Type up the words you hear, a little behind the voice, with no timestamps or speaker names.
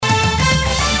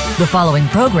The following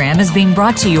program is being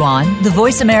brought to you on the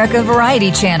Voice America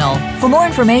Variety Channel. For more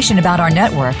information about our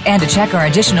network and to check our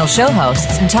additional show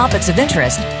hosts and topics of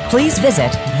interest, please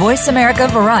visit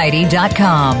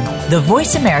voiceamericavariety.com. The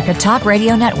Voice America Talk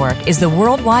Radio Network is the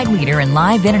worldwide leader in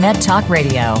live Internet talk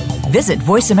radio. Visit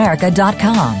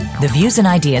voiceamerica.com. The views and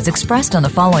ideas expressed on the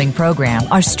following program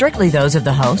are strictly those of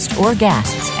the host or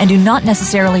guests and do not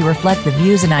necessarily reflect the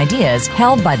views and ideas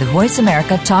held by the Voice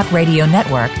America Talk Radio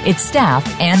Network, its staff,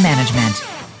 and management.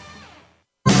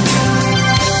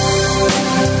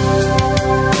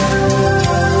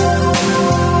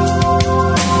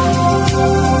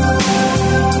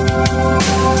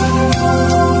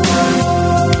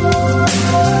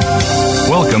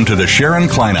 Welcome to the Sharon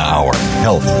Kleyne Hour,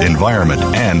 Health, Environment,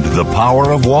 and the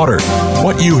Power of Water.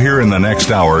 What you hear in the next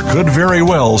hour could very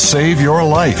well save your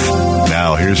life.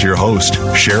 Now, here's your host,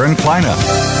 Sharon Kleyne.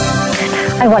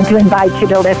 I want to invite you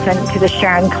to listen to the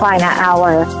Sharon Kleyne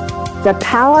Hour, the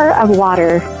power of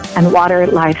water and water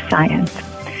life science.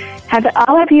 Have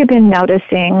all of you been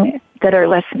noticing that are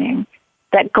listening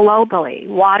that globally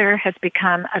water has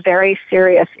become a very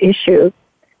serious issue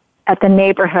at the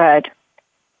neighborhood,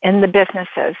 in the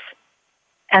businesses,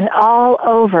 and all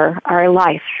over our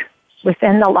life,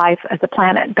 within the life of the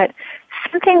planet? But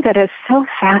something that is so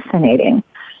fascinating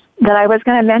that I was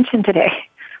going to mention today,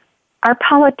 our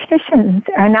politicians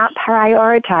are not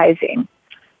prioritizing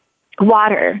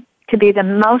water to be the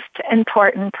most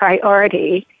important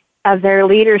priority of their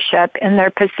leadership in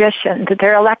their position that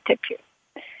they're elected to.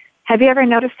 Have you ever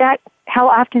noticed that? How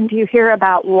often do you hear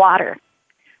about water?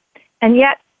 And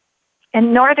yet,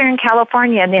 in Northern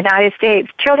California in the United States,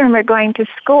 children were going to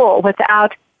school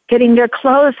without getting their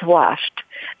clothes washed.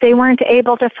 They weren't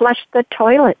able to flush the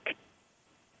toilet.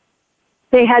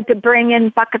 They had to bring in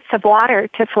buckets of water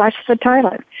to flush the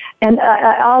toilet. And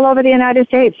all over the United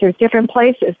States, there's different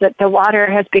places that the water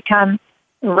has become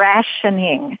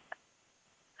rationing.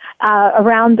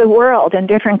 Around the world in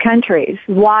different countries,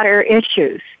 water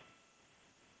issues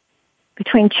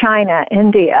between China,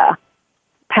 India,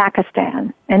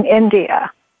 Pakistan, and India,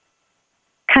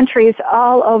 countries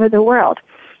all over the world.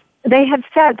 They have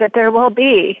said that there will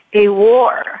be a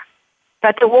war,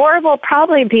 but the war will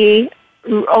probably be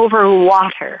over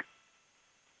water.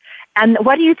 And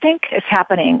what do you think is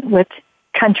happening with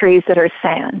countries that are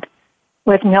sand,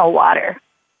 with no water?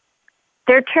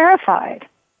 They're terrified.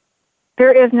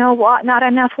 There is not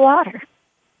enough water.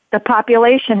 The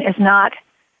population is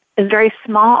very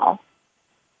small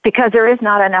because there is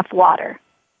not enough water.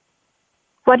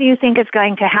 What do you think is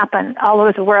going to happen all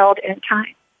over the world in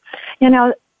time? You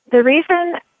know, the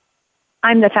reason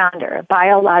I'm the founder of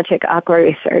Biologic Aqua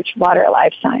Research, Water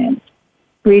Life Science,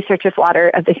 researches water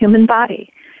of the human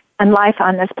body and life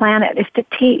on this planet, is to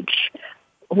teach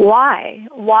why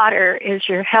water is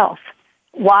your health.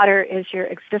 Water is your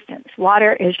existence.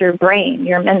 Water is your brain,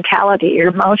 your mentality, your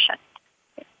emotion.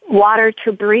 Water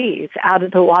to breathe out of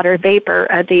the water vapor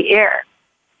of the air.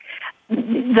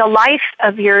 The life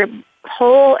of your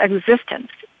whole existence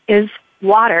is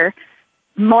water,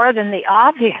 more than the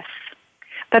obvious.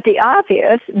 But the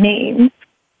obvious means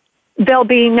there'll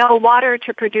be no water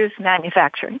to produce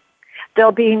manufacturing.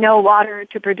 There'll be no water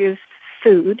to produce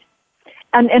food.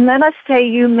 And then let's say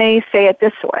you may say it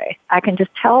this way. I can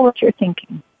just tell what you're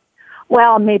thinking.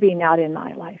 Well, maybe not in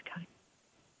my lifetime.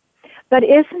 But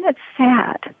isn't it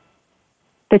sad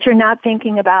that you're not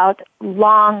thinking about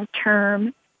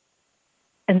long-term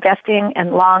investing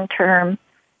and long-term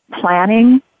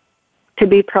planning to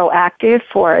be proactive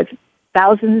for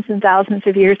thousands and thousands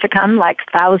of years to come, like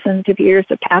thousands of years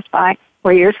have passed by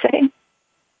where you're sitting?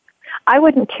 I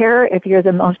wouldn't care if you're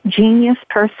the most genius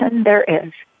person there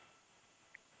is.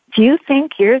 Do you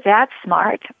think you're that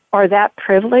smart or that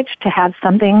privileged to have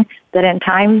something that in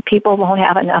time people won't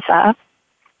have enough of?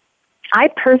 I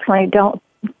personally don't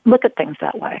look at things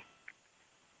that way.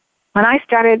 When I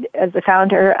started as the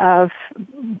founder of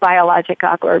Biologic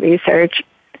Aqua Research,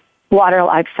 Water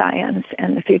Life Science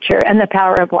and the Future, and the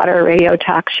Power of Water radio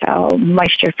talk show,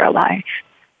 Moisture for Life,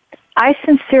 I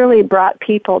sincerely brought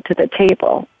people to the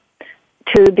table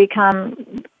to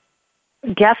become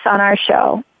guests on our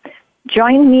show,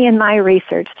 join me in my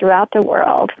research throughout the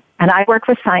world, and I work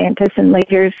with scientists and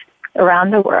leaders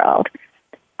around the world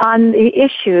on the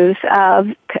issues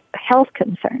of health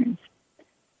concerns.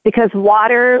 Because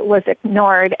water was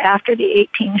ignored after the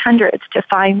 1800s to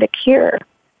find the cure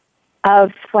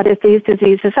of what these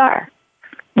diseases are.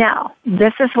 Now,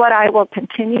 this is what I will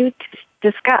continue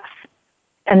to discuss,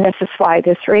 and this is why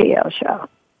this radio show.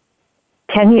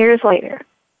 10 years later,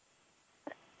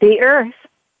 the Earth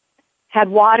had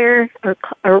water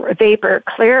or vapor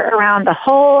clear around the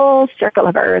whole circle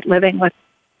of Earth, living with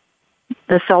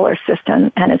the solar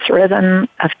system and its rhythm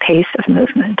of pace of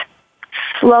movement,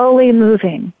 slowly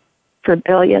moving for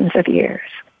billions of years.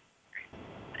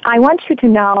 I want you to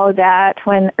know that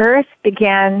when Earth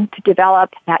began to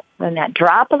develop, when that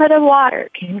droplet of water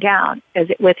came down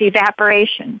with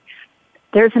evaporation,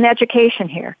 there's an education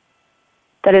here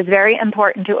that is very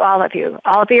important to all of you,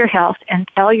 all of your health, and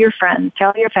tell your friends,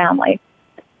 tell your family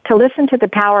to listen to the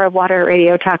Power of Water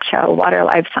radio talk show, Water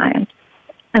Life Science,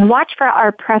 and watch for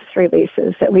our press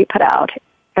releases that we put out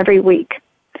every week.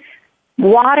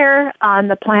 Water on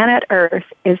the planet Earth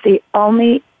is the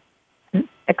only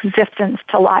existence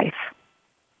to life.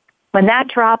 When that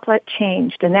droplet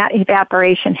changed and that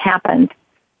evaporation happened,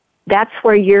 that's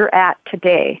where you're at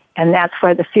today, and that's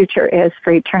where the future is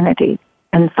for eternity.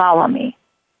 And follow me.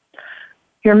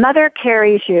 Your mother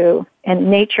carries you in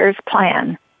nature's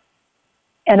plan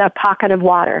in a pocket of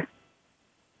water.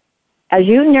 As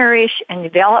you nourish and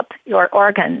develop your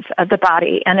organs of the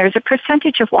body, and there's a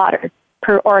percentage of water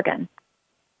per organ,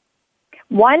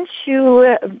 once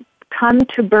you come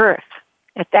to birth,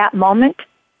 at that moment,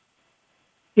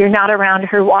 you're not around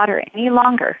her water any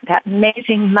longer. That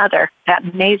amazing mother, that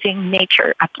amazing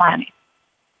nature of planning.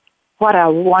 What a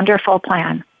wonderful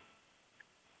plan.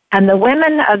 And the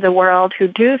women of the world who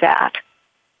do that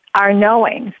are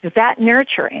knowing that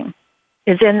nurturing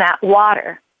is in that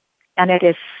water. And it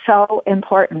is so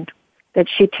important that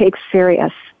she takes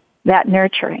serious that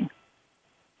nurturing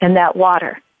in that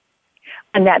water.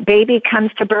 When that baby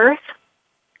comes to birth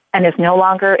and is no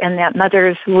longer in that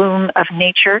mother's womb of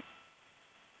nature,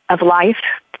 of life,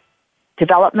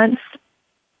 developments,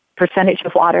 percentage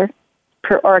of water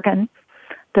per organ,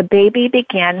 the baby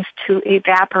begins to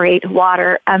evaporate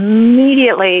water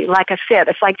immediately like a sieve.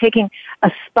 It's like taking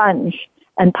a sponge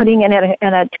and putting it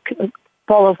in a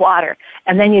bowl of water.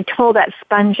 And then you pull that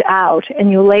sponge out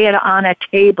and you lay it on a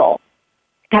table.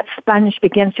 That sponge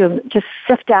begins to just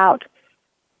sift out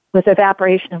with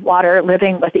evaporation of water,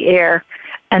 living with the air,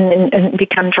 and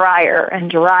become drier and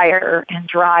drier and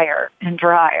drier and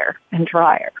drier and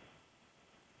drier.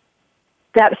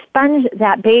 That sponge,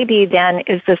 that baby then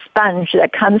is the sponge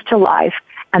that comes to life,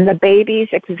 and the baby's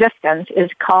existence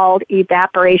is called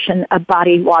evaporation of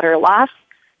body water loss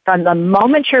from the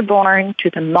moment you're born to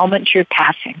the moment you're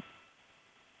passing.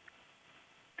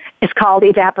 It's called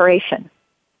evaporation.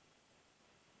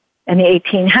 In the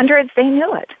 1800s, they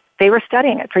knew it. They were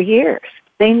studying it for years.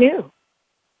 They knew.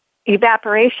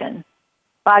 Evaporation,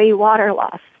 body water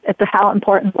loss, it's how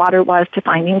important water was to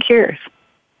finding cures.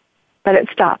 But it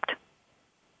stopped.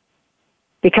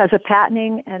 Because of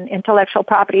patenting and intellectual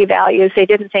property values, they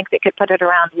didn't think they could put it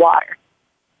around water.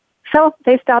 So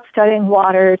they stopped studying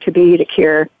water to be the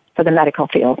cure for the medical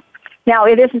field. Now,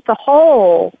 it isn't the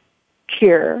whole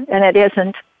cure, and it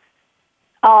isn't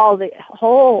all the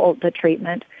whole the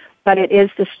treatment, but it is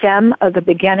the stem of the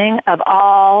beginning of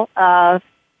all of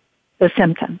the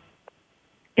symptom,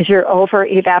 is your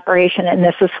over-evaporation, and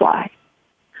this is why.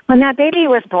 When that baby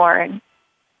was born,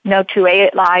 no two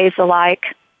eyes alike.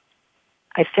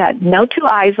 I said, no two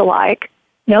eyes alike,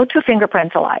 no two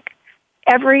fingerprints alike.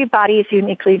 Everybody is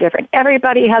uniquely different.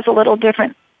 Everybody has a little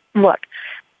different look.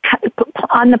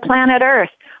 On the planet Earth,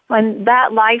 when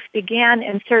that life began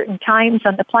in certain times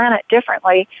on the planet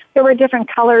differently, there were different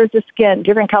colors of skin,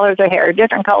 different colors of hair,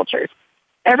 different cultures.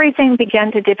 Everything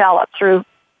began to develop through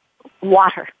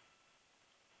water.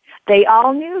 They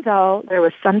all knew, though, there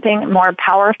was something more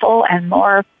powerful and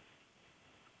more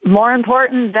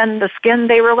important than the skin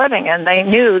they were living in. They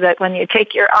knew that when you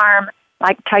take your arm,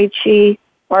 like Tai Chi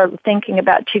or thinking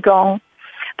about Qigong,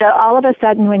 that all of a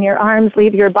sudden when your arms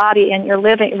leave your body and you're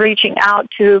reaching out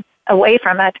away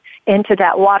from it into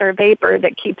that water vapor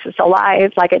that keeps us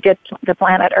alive like it did the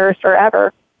planet Earth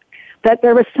forever, that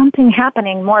there was something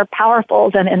happening more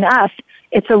powerful than in us.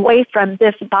 It's away from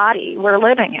this body we're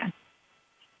living in.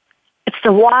 It's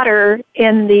the water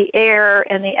in the air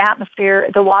and the atmosphere,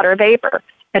 the water vapor.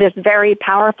 It is very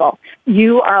powerful.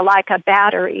 You are like a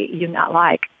battery,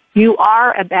 you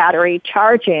are a battery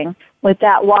charging with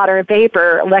that water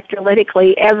vapor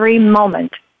electrolytically every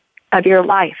moment of your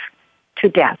life to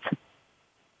death.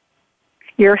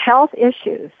 Your health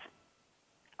issues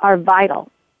are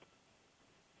vital.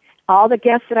 All the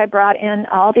guests that I brought in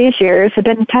all these years have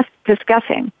been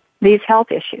discussing these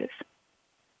health issues.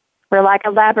 We're like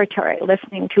a laboratory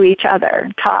listening to each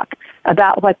other talk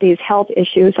about what these health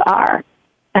issues are.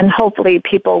 And hopefully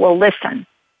people will listen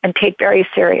and take very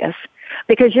serious,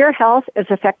 because your health is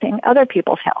affecting other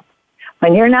people's health.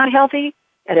 When you're not healthy,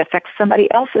 it affects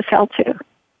somebody else's health too.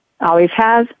 Always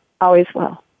has, always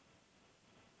will.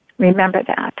 Remember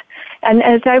that. And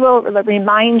as I will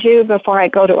remind you before I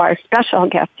go to our special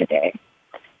guest today,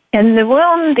 In the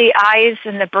womb, the eyes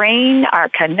and the brain are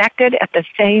connected at the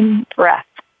same breath.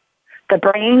 The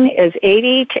brain is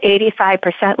 80 to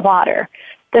 85% water.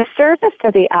 The surface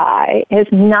of the eye is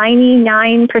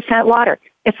 99% water.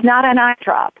 It's not an eye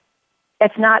drop.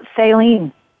 It's not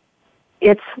saline.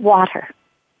 It's water.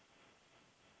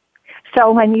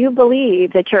 So when you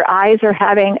believe that your eyes are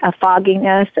having a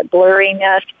fogginess, a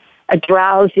blurriness, a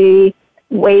drowsy,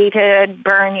 weighted,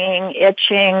 burning,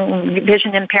 itching,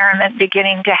 vision impairment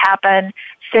beginning to happen,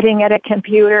 sitting at a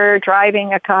computer,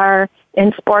 driving a car,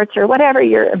 in sports or whatever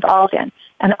you're involved in,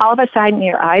 and all of a sudden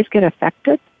your eyes get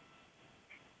affected,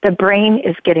 the brain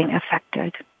is getting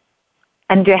affected.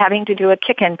 And you're having to do a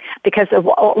kick-in because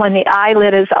when the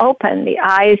eyelid is open, the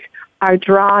eyes are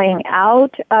drawing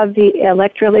out of the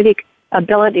electrolytic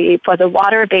ability for the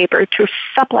water vapor to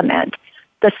supplement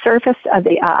the surface of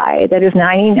the eye that is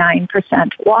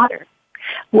 99% water.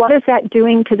 What is that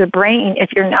doing to the brain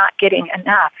if you're not getting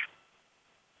enough?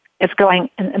 It's going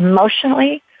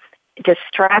emotionally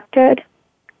distracted,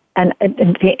 and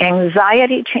the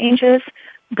anxiety changes,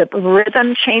 the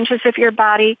rhythm changes of your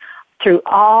body through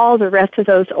all the rest of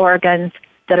those organs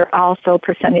that are also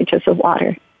percentages of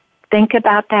water. Think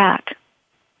about that.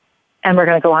 And we're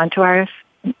going to go on to our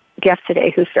guest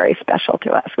today, who's very special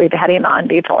to us. We've had him on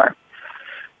before.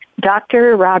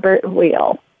 Dr. Robert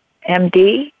Weil,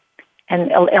 MD,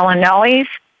 in Illinois.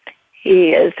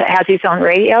 He has his own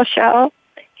radio show.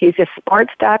 He's a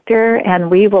sports doctor, and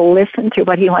we will listen to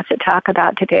what he wants to talk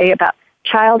about today about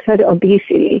childhood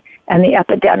obesity and the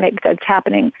epidemic that's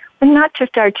happening with not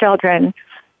just our children,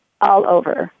 all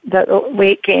over, the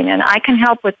weight gain. And I can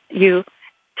help with you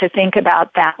to think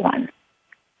about that one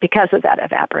because of that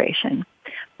evaporation.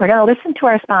 We're going to listen to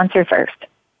our sponsor first.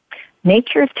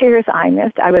 Nature's Tears Eye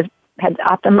Mist. I had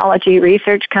ophthalmology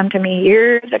research come to me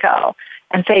years ago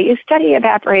and say, you study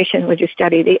evaporation, would you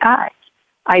study the eyes?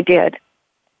 I did.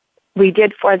 We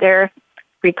did for their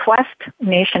request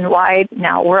nationwide,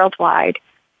 now worldwide.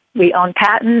 We own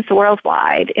patents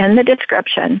worldwide in the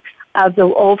description of the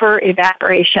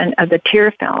over-evaporation of the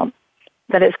tear film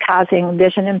that is causing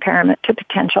vision impairment to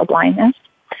potential blindness.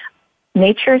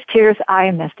 Nature's Tears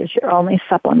Eye Mist is your only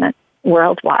supplement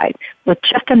worldwide with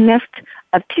just a mist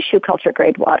of tissue culture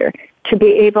grade water to be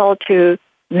able to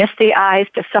mist the eyes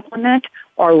to supplement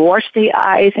or wash the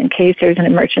eyes in case there's an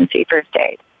emergency first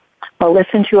aid. Well,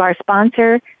 listen to our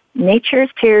sponsor, Nature's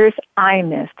Tears Eye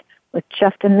Mist, with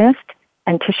just a mist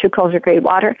and tissue culture grade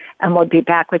water, and we'll be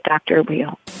back with Dr.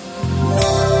 Weil.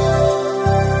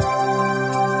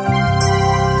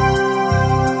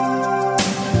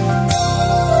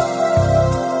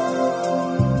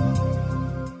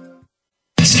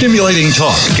 Stimulating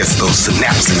talk gets those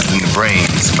synapses in the brain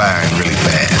firing really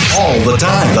fast. All the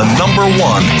time. The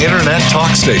 #1 Internet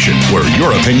talk station where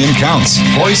your opinion counts.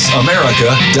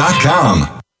 VoiceAmerica.com.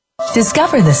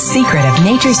 Discover the secret of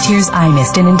Nature's Tears Eye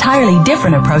Mist, an entirely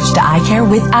different approach to eye care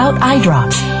without eye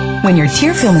drops. When your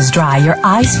tear film is dry, your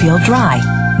eyes feel dry.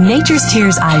 Nature's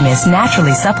Tears Eye Mist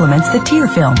naturally supplements the tear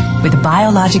film with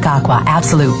Biologic Aqua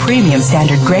Absolute Premium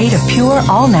Standard Grade of pure,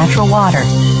 all-natural water.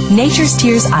 Nature's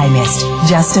Tears Eye Mist,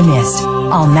 just a mist.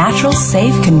 All natural,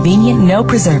 safe, convenient, no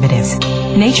preservatives.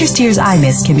 Nature's Tears Eye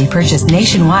Mist can be purchased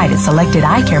nationwide at selected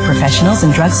eye care professionals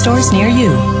and drugstores near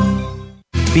you.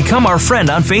 Become our friend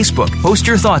on Facebook. Post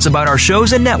your thoughts about our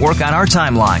shows and network on our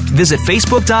timeline. Visit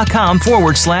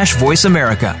Facebook.com/Voice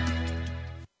America.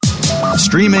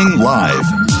 Streaming live.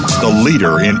 The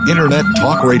leader in Internet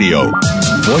talk radio.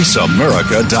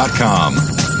 VoiceAmerica.com.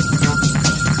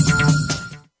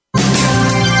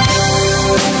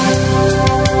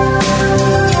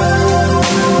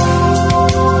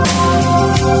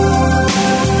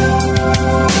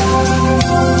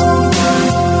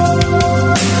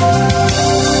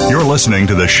 Listening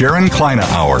to the Sharon Kleina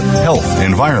Hour, Health,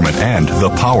 Environment, and the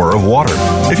Power of Water.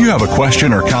 If you have a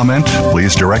question or comment,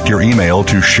 please direct your email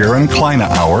to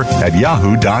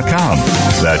SharonKleinaHour@yahoo.com.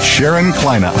 That's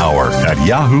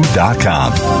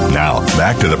SharonKleinaHour@yahoo.com. Now,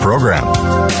 back to the program.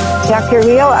 Dr.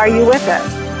 Weil, are you with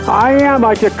us? I am.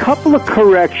 I did a couple of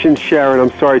corrections, Sharon.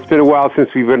 I'm sorry. It's been a while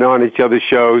since we've been on each other's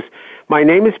shows. My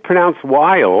name is pronounced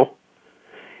Weil.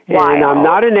 And I'm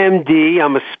not an MD.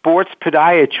 I'm a sports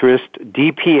podiatrist,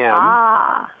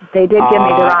 DPM. They did give me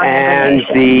the wrong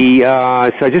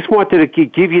information. So I just wanted to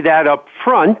give you that up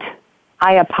front.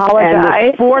 I apologize. And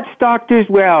the sports doctors,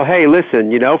 well, hey,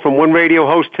 listen, from one radio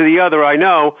host to the other, I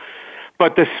know.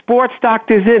 But the sports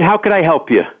doctor's in. How could I help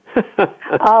you?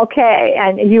 Okay,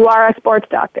 and you are a sports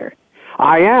doctor.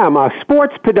 I am a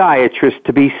sports podiatrist,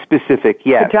 to be specific,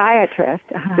 yes. Podiatrist.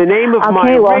 The name of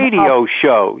my radio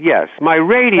show, yes. My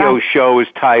radio show is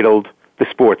titled The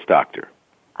Sports Doctor.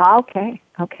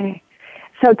 Okay.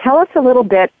 So tell us a little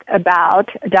bit about,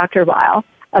 Dr. Weil,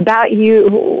 about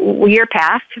your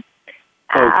past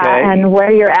and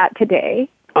where you're at today.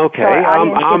 Okay. So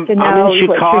I'm in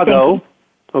Chicago.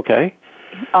 Okay.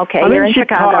 Okay, you're in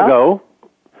Chicago.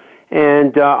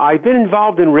 And I've been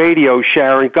involved in radio,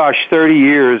 Sharon, 30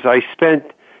 years. I spent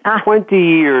 20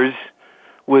 years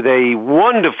with a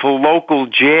wonderful local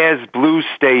jazz blues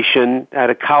station at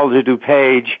a College of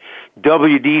DuPage,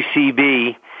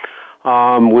 WDCB,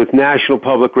 with National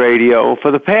Public Radio.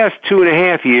 For the past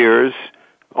 2.5 years,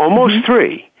 almost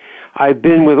 3, I've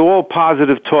been with All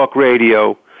Positive Talk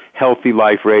Radio, Healthy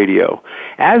Life Radio.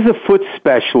 As a foot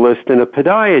specialist and a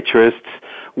podiatrist,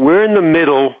 we're in the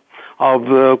middle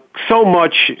of so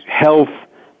much health,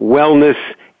 wellness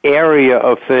area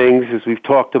of things, as we've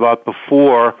talked about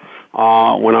before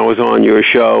when I was on your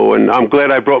show. And I'm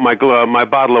glad I brought my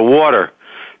bottle of water,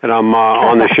 and I'm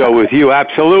on the show with you.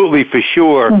 Absolutely, for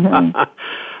sure.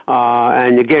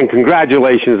 And again,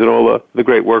 congratulations on all the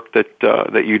great work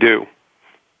that you do.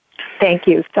 Thank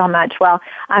you so much. Well,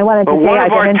 I wanted to say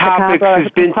I've been in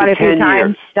Chicago quite a few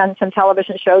times, done some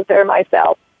television shows there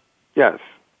myself. Yes.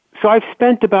 So I've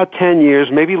spent about 10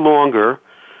 years, maybe longer,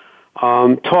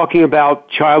 talking about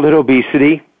childhood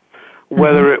obesity,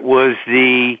 whether it was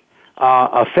the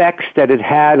effects that it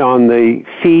had on the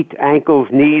feet, ankles,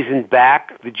 knees, and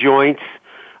back, the joints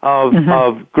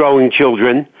of growing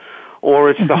children, or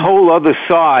it's the whole other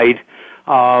side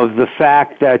of the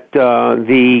fact that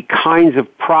the kinds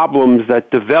of problems that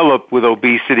develop with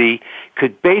obesity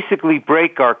could basically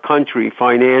break our country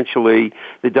financially,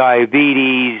 the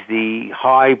diabetes, the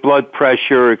high blood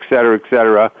pressure, et cetera, et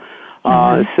cetera.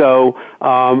 So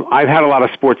I've had a lot of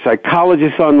sports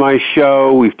psychologists on my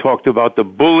show. We've talked about the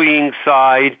bullying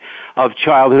side of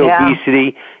childhood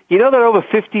obesity. You know that over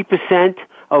 50%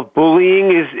 of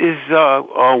bullying is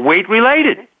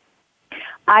weight-related.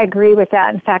 I agree with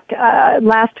that. In fact,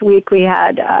 last week we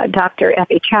had Dr.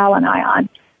 Effie Chow and I on.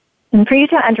 And for you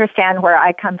to understand where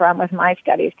I come from with my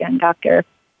studies, then, Doctor,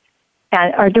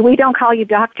 or we don't call you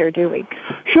Doctor, do we?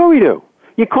 Sure we do.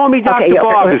 You call me Dr.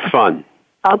 Bob. It's fun.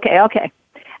 Okay.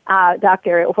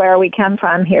 Doctor, where we come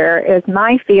from here is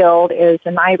my field is,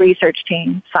 and my research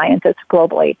team, scientists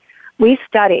globally, we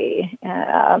study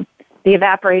the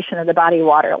evaporation of the body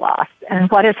water loss and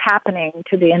what is happening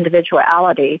to the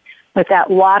individuality with that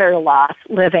water loss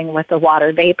living with the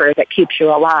water vapor that keeps you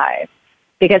alive.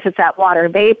 Because it's that water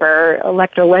vapor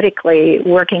electrolytically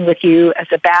working with you as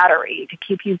a battery to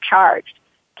keep you charged,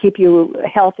 keep you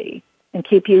healthy, and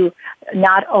keep you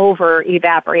not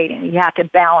over-evaporating. You have to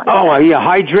balance it.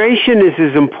 Hydration is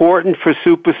as important for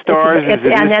superstars as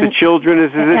it is for children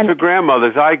as it is for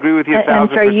grandmothers. I agree with you 1,000%. And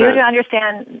for you to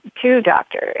understand, too,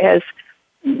 Doctor, is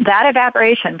that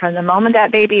evaporation from the moment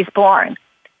that baby's born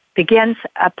begins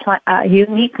a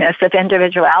uniqueness of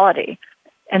individuality.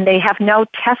 And they have no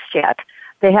test yet.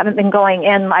 They haven't been going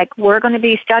in like, we're going to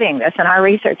be studying this in our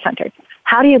research center.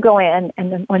 How do you go in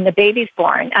and when the baby's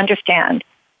born, understand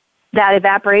that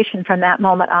evaporation from that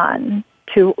moment on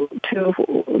to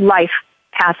life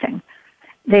passing?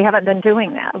 They haven't been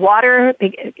doing that. Water,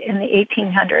 in the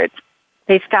 1800s,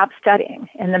 they stopped studying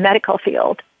in the medical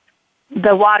field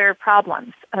the water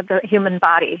problems of the human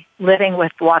body living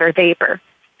with water vapor.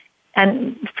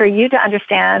 And for you to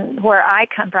understand where I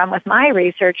come from with my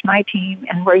research, my team,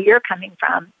 and where you're coming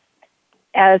from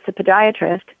as a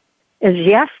podiatrist is,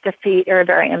 yes, the feet are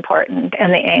very important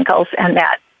and the ankles and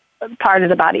that part of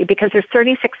the body because there's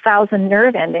 36,000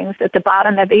 nerve endings at the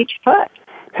bottom of each foot.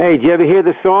 Hey, did you ever hear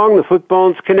the song, the foot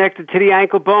bone's connected to the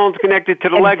ankle bone's connected to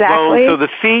the leg bone? So the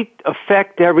feet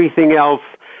affect everything else.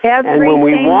 And when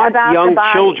we want young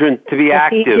children to be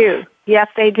active. Yes,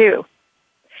 they do.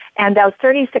 And those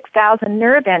 36,000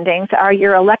 nerve endings are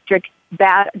your electric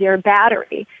your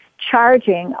battery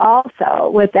charging also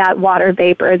with that water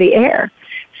vapor of the air.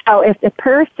 So if the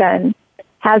person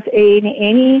has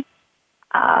any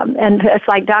and it's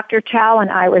like Dr. Chow and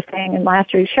I were saying in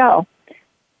last week's show,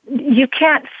 you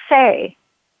can't say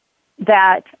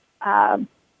that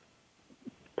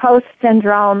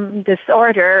post-syndrome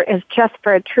disorder is just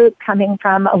for a troop coming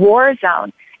from a war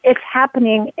zone. It's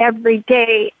happening every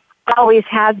day, always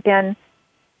has been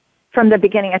from the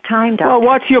beginning of time, Doctor. Well,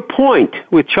 what's your point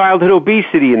with childhood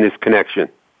obesity in this connection?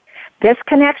 This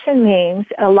connection means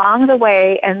along the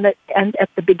way and at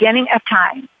the beginning of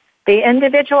time, the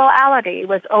individuality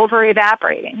was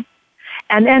over-evaporating.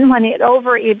 And then when it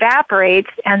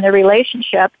over-evaporates and the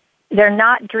relationship, they're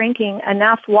not drinking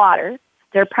enough water.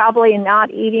 They're probably not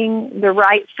eating the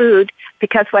right food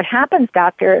because what happens,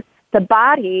 Doctor, the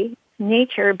body,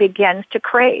 nature begins to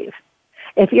crave.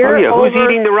 If you're who's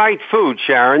eating the right food,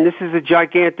 Sharon? This is a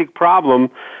gigantic problem.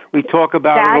 We talk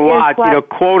about it a lot,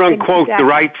 quote unquote, the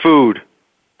right food.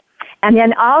 And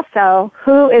then also,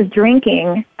 who is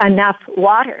drinking enough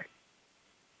water?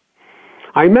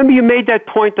 I remember you made that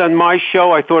point on my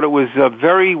show. I thought it was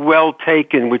very well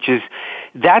taken, which is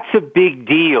that's a big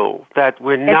deal, that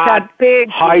we're not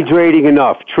hydrating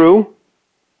enough. True?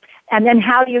 And then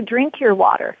how you drink your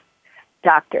water,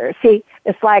 doctor. See,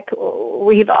 it's like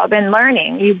we've all been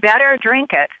learning. You better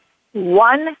drink it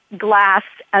 1 glass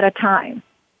at a time,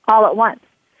 all at once.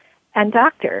 And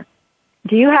doctor,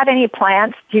 do you have any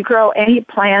plants? Do you grow any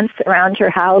plants around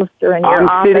your house or in your office?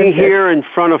 I'm sitting here in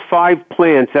front of 5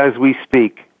 plants as we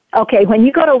speak. Okay, when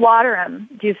you go to water them,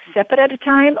 do you sip it at a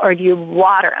time or do you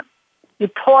water them? You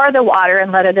pour the water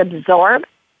and let it absorb.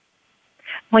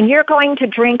 When you're going to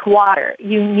drink water,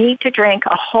 you need to drink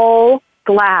a whole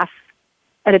glass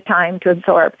at a time to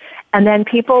absorb. And then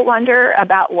people wonder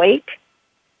about weight.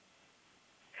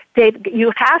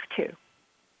 You have to.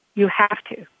 You have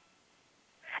to.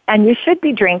 And you should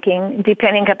be drinking,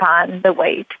 depending upon the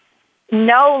weight,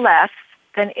 no less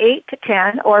than 8 to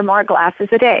 10 or more glasses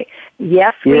a day.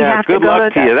 Yes, we have to go to good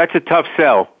luck to you. That's a tough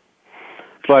sell.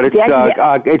 But it's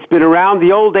it's been around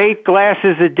the old 8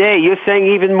 glasses a day. You're saying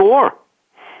even more.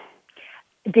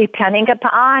 Depending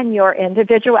upon your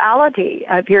individuality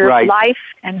of your life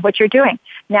and what you're doing.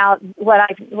 Now,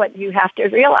 what you have to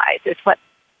realize is what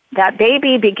that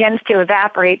baby begins to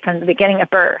evaporate from the beginning of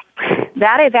birth.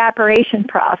 That evaporation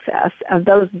process of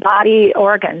those body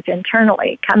organs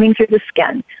internally coming through the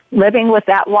skin, living with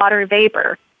that water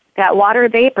vapor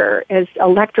is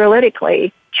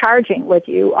electrolytically charging with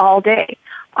you all day.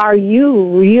 Are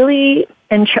you really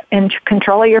in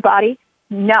control of your body?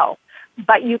 No.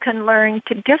 But you can learn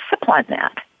to discipline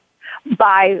that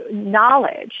by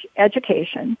knowledge,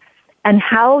 education, and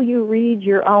how you read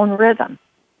your own rhythm.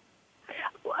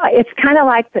 It's kind of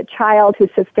like the child who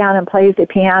sits down and plays the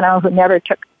piano who never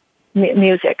took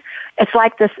music. It's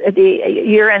like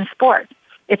you're in sport.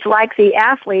 It's like the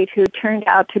athlete who turned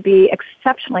out to be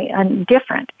exceptionally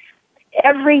indifferent.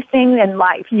 Everything in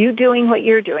life, you doing what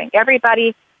you're doing,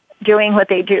 everybody doing what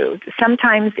they do.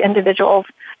 Sometimes individuals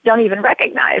don't even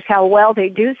recognize how well they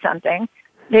do something.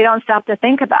 They don't stop to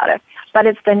think about it. But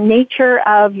it's the nature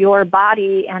of your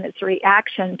body and its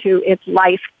reaction to its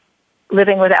life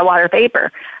living with that water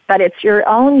vapor. But it's your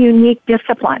own unique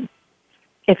discipline.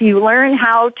 If you learn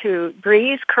how to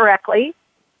breathe correctly,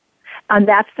 and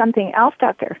that's something else,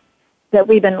 doctor, that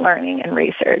we've been learning in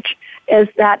research, is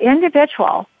that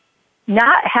individual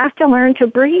have to learn to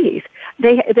breathe.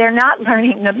 They're not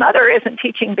learning. The mother isn't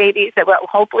teaching babies that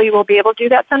hopefully will be able to do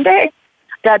that someday.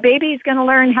 That baby's going to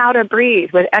learn how to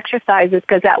breathe with exercises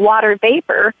because that water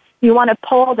vapor, you want to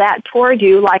pull that toward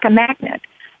you like a magnet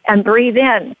and breathe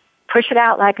in, push it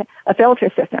out like a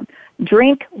filter system.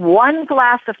 Drink 1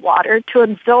 glass of water to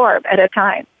absorb at a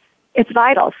time. It's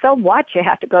vital. So what? You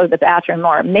have to go to the bathroom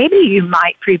more. Maybe you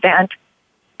might prevent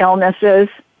illnesses,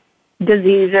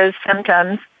 diseases,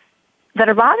 symptoms that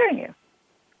are bothering you,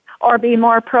 or be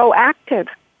more proactive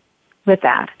with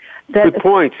that. Good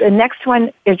point. The next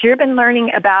one is you've been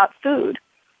learning about food.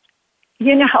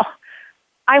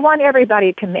 I want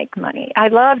everybody to make money. I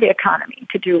love the economy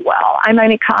to do well. I'm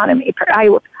an economy.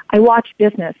 I watch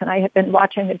business, and I have been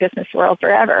watching the business world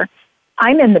forever.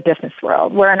 I'm in the business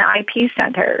world. We're an IP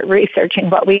center researching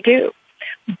what we do.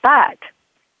 But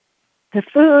the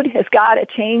food has got to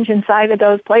change inside of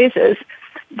those places.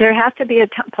 There has to be a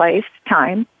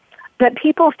time that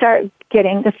people start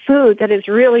getting the food that is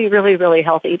really, really, really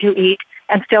healthy to eat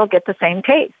and still get the same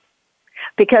taste.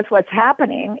 Because what's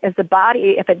happening is the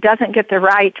body, if it doesn't get the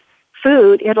right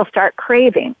food, it'll start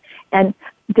craving. And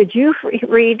did you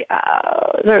read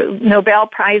the Nobel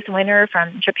Prize winner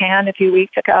from Japan a few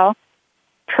weeks ago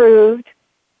proved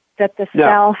that the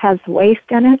cell has waste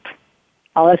in it?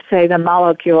 Let's say the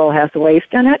molecule has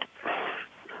waste in it.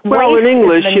 Well, in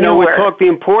English, we talk the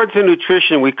importance of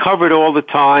nutrition. We cover it all the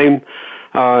time.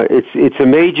 It's a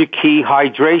major key.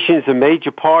 Hydration is a major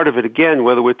part of it. Again,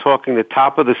 whether we're talking the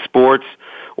top of the sports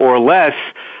or less,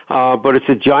 but it's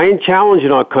a giant challenge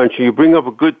in our country. You bring up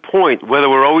a good point. Whether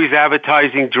we're always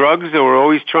advertising drugs or we're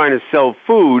always trying to sell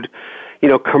food,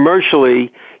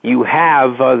 commercially, you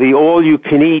have the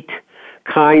all-you-can-eat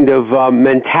kind of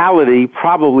mentality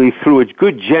probably through a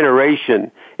good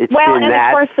generation. It's and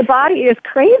of course the body is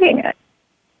craving it.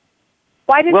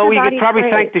 Why does the body you could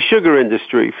probably thank the sugar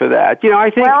industry for that.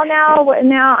 I think. Well,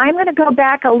 now I'm going to go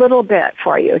back a little bit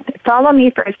for you. Follow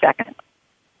me for a second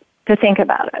to think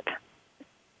about it.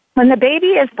 When the baby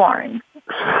is born,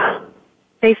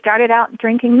 they started out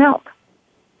drinking milk,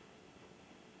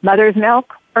 mother's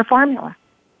milk or formula.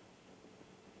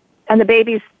 and the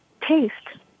baby's taste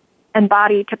and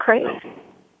body to crave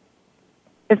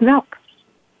is milk.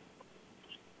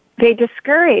 They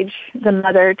discourage the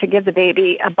mother to give the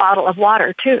baby a bottle of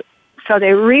water, too. So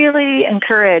they really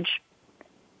encourage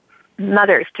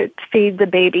mothers to feed the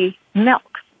baby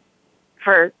milk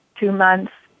for 2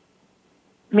 months,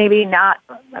 maybe not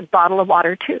a bottle of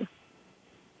water, too.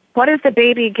 What is the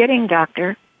baby getting,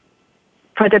 doctor,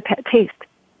 for the taste?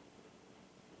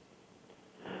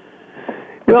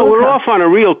 Well, we're off on a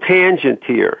real tangent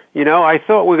here. You know, I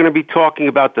thought we were going to be talking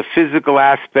about the physical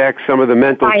aspects, some of the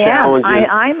mental challenges of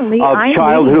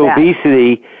childhood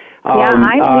obesity.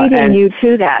 I'm leading you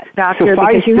to that, doctor,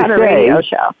 because you have a radio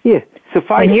show. Yeah,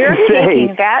 suffice when you're to say,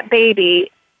 taking that baby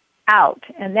out,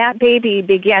 and that baby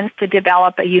begins to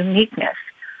develop a uniqueness,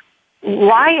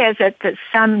 why is it that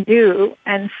some do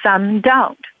and some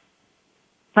don't?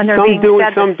 When they're being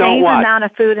fed the same amount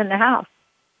of food in the house.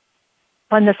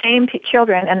 When the same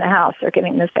children in the house are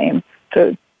getting the same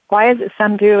food. Why is it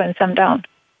some do and some don't?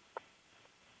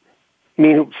 I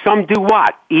mean, some do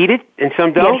what? Eat it and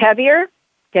some don't? Get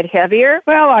heavier?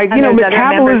 Well,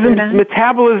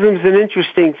 metabolism's an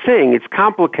interesting thing. It's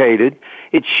complicated.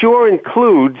 It sure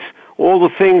includes all the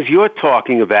things you're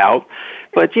talking about.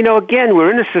 But, you know, again,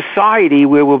 we're in a society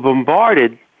where we're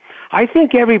bombarded. I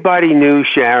think everybody knew,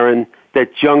 Sharon,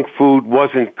 that junk food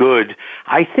wasn't good.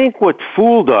 I think what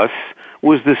fooled us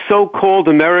was the so-called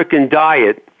American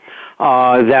diet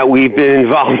that we've been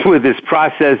involved with, this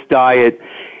processed diet,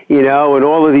 you know, and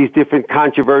all of these different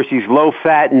controversies, low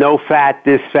fat, no fat,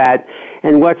 this fat.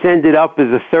 And what's ended up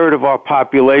is a third of our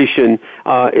population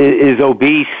is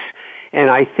obese. And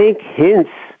I think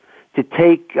hints to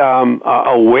take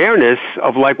awareness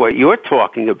of like what you're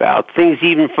talking about, things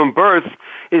even from birth,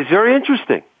 is very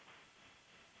interesting.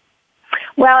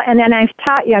 Well, and then I'm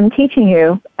teaching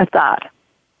you a thought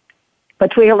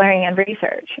between learning and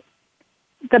research.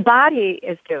 The body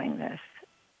is doing this.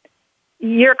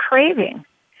 You're craving.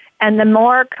 And the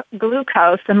more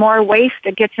glucose, the more waste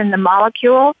that gets in the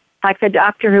molecule, like the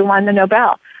doctor who won the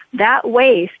Nobel, that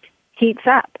waste heats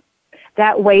up.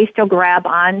 That waste will grab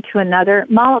on to another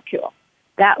molecule.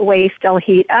 That waste will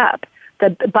heat up. The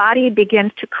body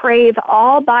begins to crave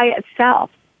all by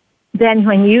itself. Then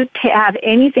when you have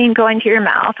anything go into your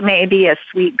mouth, maybe a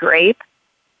sweet grape,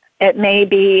 it may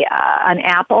be an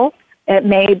apple, it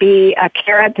may be a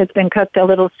carrot that's been cooked a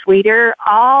little sweeter,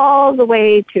 all the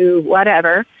way to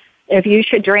whatever. If you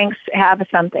should have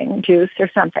something, juice or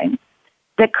something,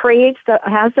 that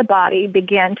has the body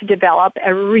begin to develop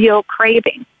a real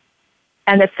craving.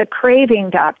 And it's the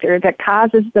craving, doctor, that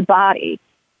causes the body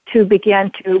to begin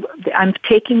to, I'm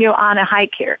taking you on a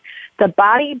hike here. The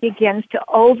body begins to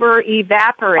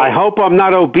over-evaporate. I hope I'm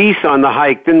not obese on the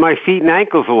hike, then my feet and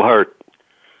ankles will hurt.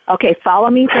 Okay, follow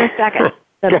me for a second.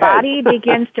 The body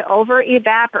begins to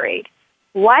over-evaporate.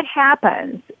 What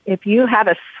happens if you have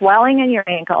a swelling in your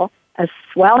ankle, a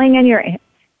swelling in your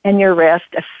wrist,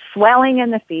 a swelling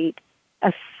in the feet,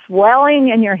 a swelling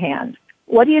in your hands?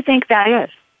 What do you think that is?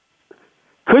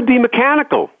 Could be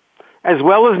mechanical as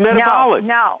well as metabolic.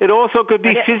 No. It also could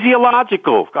be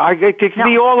physiological. It could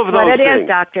be all of those things. What it is,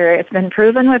 doctor, it's been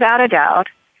proven without a doubt.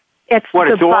 It's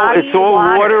all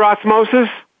water osmosis?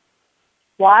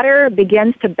 Water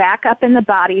begins to back up in the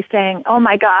body saying, oh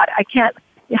my God,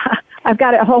 I've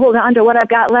got to hold on to what I've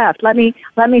got left. Let me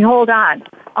hold on.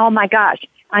 Oh my gosh,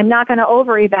 I'm not going to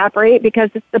over-evaporate because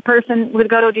the person would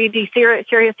go to serious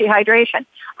dehydration.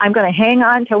 I'm going to hang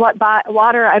on to what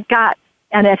water I've got.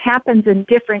 And it happens in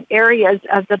different areas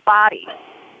of the body.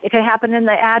 It could happen in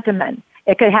the abdomen.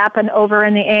 It could happen over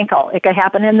in the ankle. It could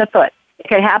happen in the foot. It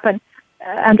could happen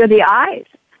under the eyes.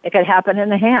 It could happen in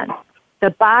the hand. The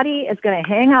body is going to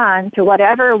hang on to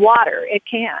whatever water it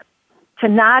can to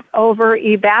not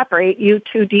over-evaporate you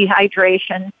to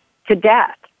dehydration to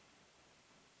death.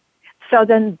 So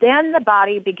then the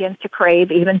body begins to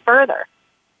crave even further.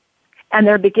 And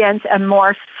there begins a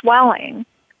more swelling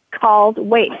called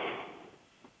weight.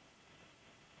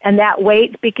 And that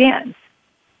weight begins.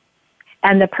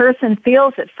 And the person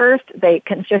feels at first, they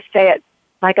can just say it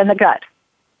like in the gut,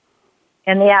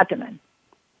 in the abdomen.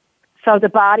 So the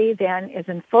body then is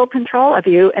in full control of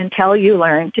you until you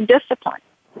learn to discipline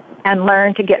and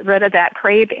learn to get rid of that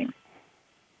craving.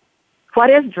 What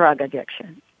is drug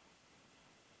addiction?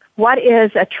 What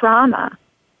is a trauma?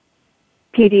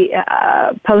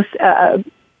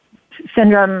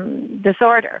 Post-syndrome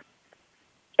disorder.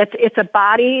 It's a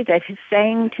body that is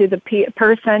saying to the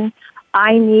person,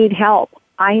 I need help.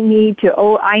 I need,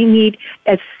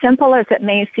 as simple as it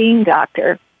may seem,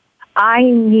 doctor, I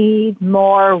need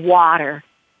more water.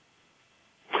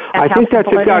 I think that's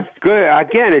good.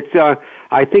 Again,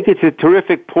 I think it's a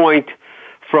terrific point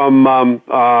from of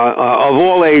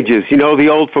all ages. You know, the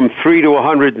old from 3 to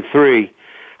 103.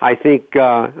 I think,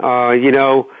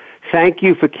 thank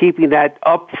you for keeping that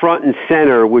up front and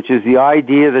center, which is the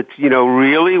idea that,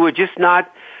 really we're just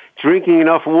not drinking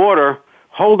enough water.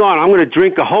 Hold on, I'm going to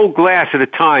drink a whole glass at a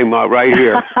time right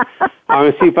here. I'm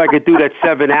going to see if I could do that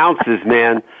 7 ounces,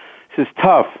 man. This is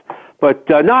tough. But,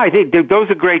 no, I think those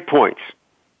are great points.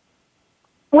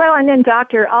 Well, and then,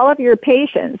 doctor, all of your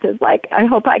patients is like, I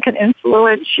hope I can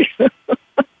influence you.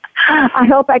 I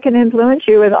hope I can influence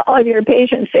you with all of your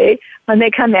patients. Say, when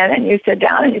they come in and you sit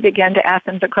down and you begin to ask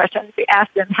them the questions, you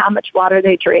ask them how much water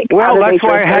they drink. Well, that's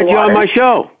why I had you on my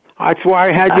show. That's why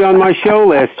I had you on my show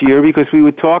last year, because we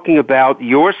were talking about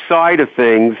your side of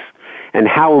things and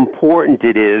how important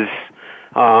it is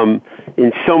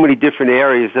in so many different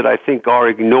areas that I think are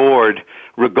ignored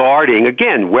regarding,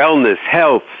 again, wellness,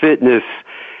 health, fitness,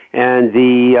 and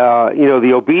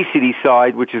the obesity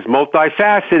side, which is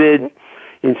multifaceted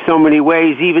in so many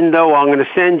ways. Even though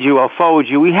I'll forward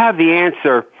you, we have the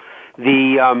answer,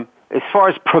 as far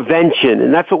as prevention,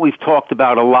 and that's what we've talked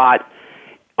about a lot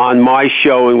on my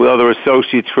show and with other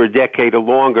associates for a decade or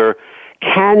longer.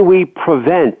 Can we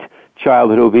prevent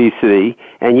childhood obesity?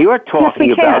 And you're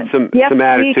talking about some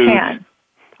attitudes. We can.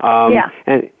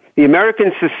 And the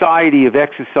American Society of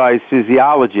Exercise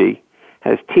Physiology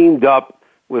has teamed up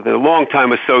with a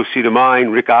longtime associate of mine,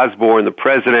 Rick Osborne, the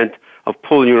president of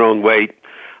Pulling Your Own Weight,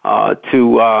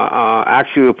 to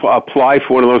actually apply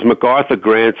for one of those MacArthur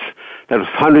grants, that was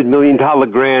 $100 million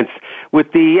grants,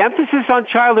 with the emphasis on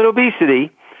childhood obesity.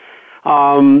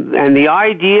 And the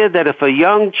idea that if a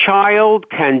young child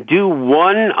can do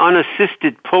one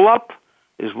unassisted pull-up,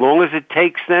 as long as it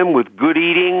takes them with good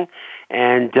eating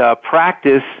and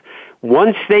practice,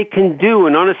 once they can do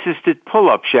an unassisted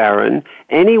pull-up, Sharon,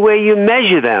 any way you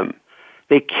measure them,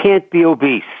 they can't be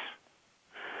obese.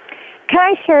 Can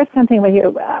I share something with you?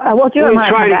 We'll do it. We're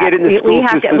trying to get in the school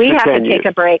system. We have to take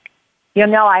a break. You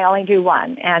know, I only do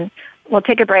one, and we'll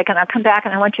take a break, and I'll come back,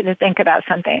 and I want you to think about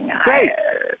something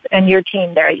and your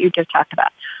team there you just talked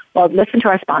about. Well, listen to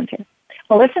our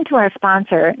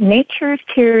sponsor. Nature's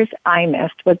Tears Eye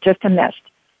Mist with just a mist.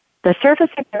 The surface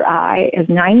of your eye is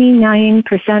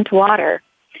 99% water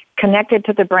connected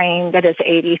to the brain that is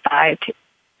 80 to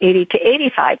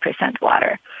 85%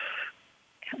 water.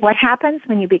 What happens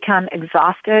when you become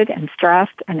exhausted and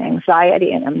stressed and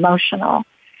anxiety and emotional,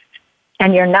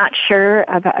 and you're not sure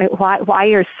about why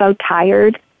you're so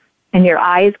tired, and your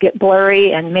eyes get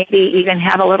blurry and maybe even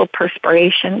have a little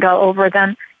perspiration go over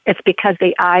them? It's because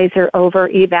the eyes are over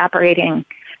evaporating.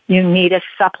 You need a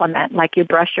supplement, like you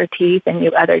brush your teeth and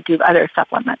you do other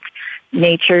supplements.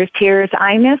 Nature's Tears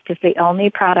Eye Mist is the only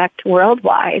product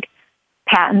worldwide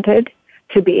patented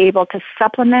to be able to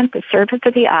supplement the surface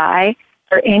of the eye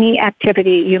for any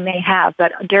activity you may have,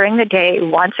 but during the day,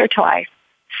 once or twice,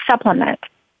 supplement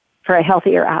for a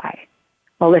healthier eye.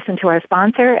 We'll listen to our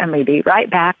sponsor, and we'll be right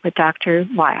back with Dr.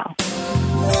 Weil.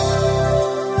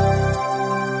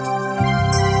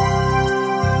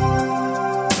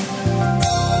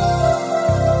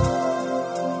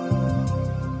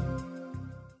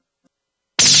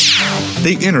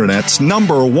 The Internet's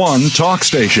 #1 talk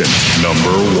station.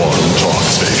 #1 talk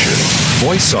station.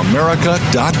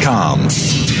 VoiceAmerica.com.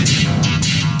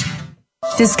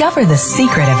 Discover the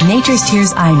secret of Nature's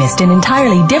Tears Eye Mist, an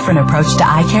entirely different approach to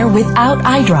eye care without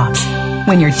eye drops.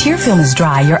 When your tear film is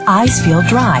dry, your eyes feel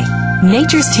dry.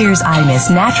 Nature's Tears Eye Mist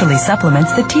naturally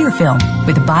supplements the tear film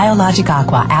with Biologic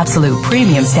Aqua Absolute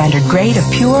Premium Standard Grade of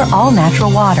pure,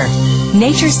 all-natural water.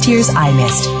 Nature's Tears Eye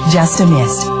Mist, just a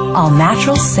mist. All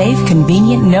natural, safe,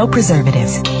 convenient, no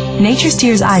preservatives. Nature's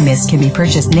Tears Eye Mist can be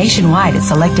purchased nationwide at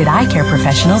selected eye care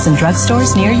professionals and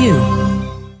drugstores near you.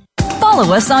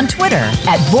 Follow us on Twitter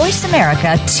at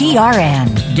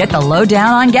VoiceAmericaTRN. Get the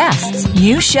lowdown on guests,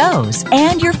 new shows,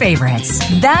 and your favorites.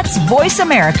 That's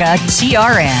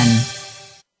VoiceAmericaTRN.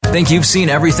 Think you've seen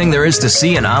everything there is to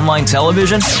see in online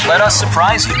television? Let us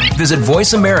surprise you. Visit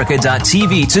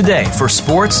VoiceAmerica.tv today for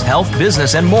sports, health,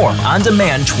 business, and more on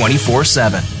demand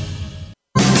 24/7.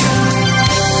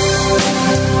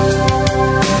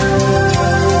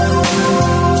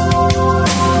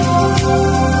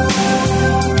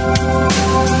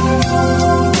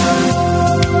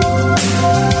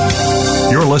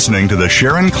 You're listening to the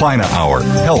Sharon Kleina Hour,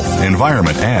 Health,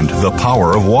 Environment, and the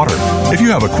Power of Water. If you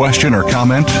have a question or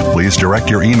comment, please direct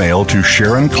your email to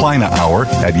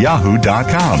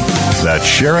SharonKleinaHour@yahoo.com. That's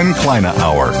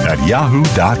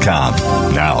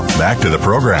SharonKleinaHour@yahoo.com. Now, back to the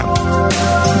program.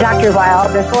 Dr. Weil,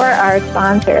 before our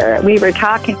sponsor, we were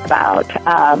talking about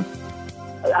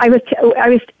I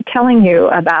was telling you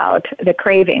about the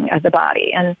craving of the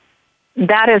body, and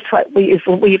that is what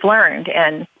we've learned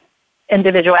in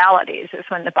individualities, is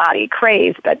when the body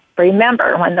craves. But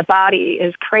remember, when the body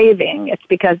is craving, it's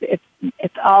because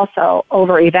it's also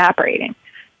over-evaporating.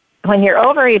 When you're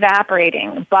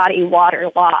over-evaporating, body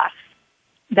water loss,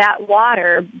 that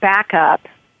water backup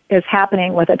is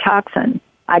happening with a toxin.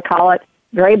 I call it,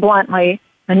 very bluntly,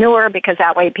 manure, because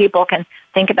that way people can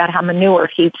think about how manure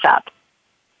heats up.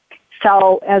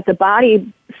 So as the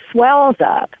body swells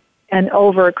up and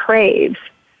over-craves,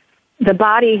 the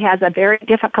body has a very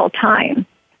difficult time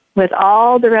with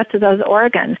all the rest of those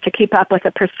organs to keep up with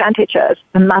the percentages,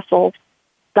 the muscles,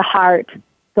 the heart,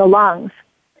 the lungs.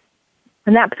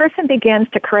 When that person begins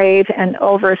to crave and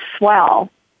over-swell,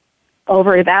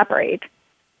 over-evaporate,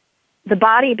 the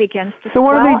body begins to. So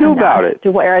what do they do about it?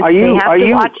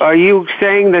 Are you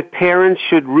saying that parents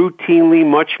should routinely,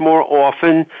 much more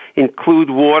often,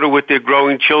 include water with their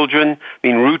growing children? I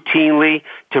mean, routinely,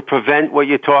 to prevent what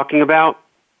you're talking about?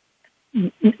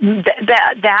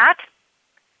 That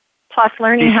plus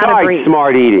learning how to breathe. Besides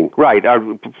smart eating, right?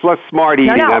 Plus smart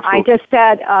eating. No, absolutely. I just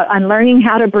said I'm learning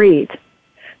how to breathe.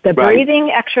 The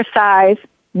breathing exercise.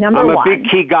 Number one. I'm a big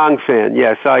Qigong fan.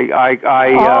 Yes,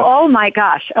 oh my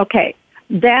gosh. Okay.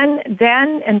 Then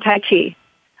in Tai Chi.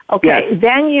 Okay. Yes.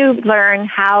 Then you learn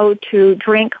how to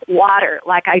drink water,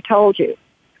 like I told you.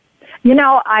 You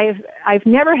know, I've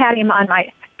never had him on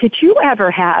my. Did you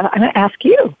ever have? I'm going to ask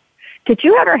you. Did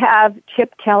you ever have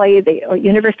Chip Kelly, the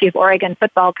University of Oregon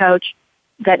football coach,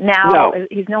 that now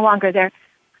he's no longer there?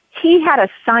 He had a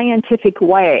scientific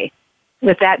way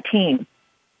with that team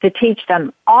to teach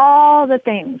them all the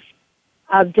things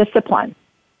of discipline.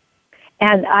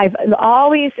 And I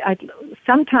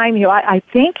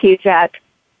think he's at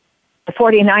the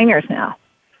 49ers now.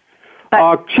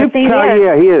 But Chip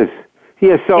Kelly, he is.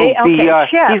 Yeah, so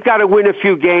he's got to win a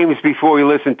few games before we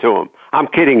listen to him. I'm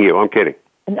kidding you.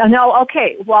 No,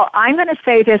 okay. Well, I'm going to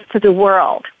say this to the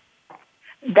world.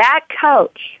 That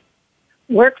coach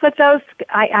worked with those.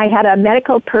 I had a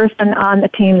medical person on the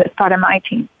team that's part of my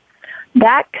team.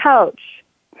 That coach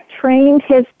trained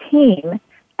his team,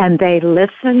 and they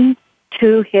listened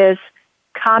to his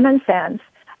common sense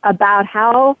about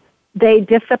how they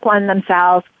discipline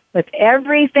themselves with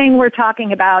everything we're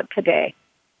talking about today.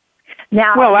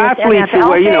 Now, athletes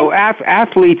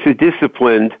are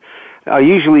disciplined,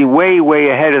 usually way, way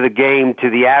ahead of the game to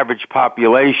the average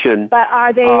population. But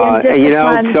are they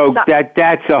disciplined? That's a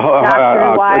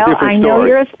different story. I know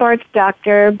you're a sports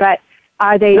doctor, but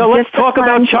are they disciplined? Let's talk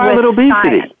about childhood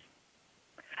obesity. Science?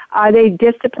 Are they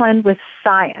disciplined with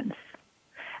science?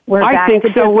 I think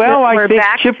so. Well, I think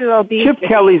Chip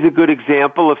Kelly's a good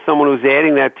example of someone who's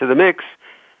adding that to the mix.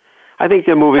 I think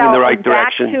they're moving in the right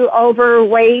direction. Back to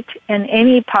overweight in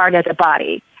any part of the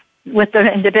body with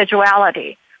the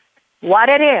individuality. What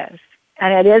it is,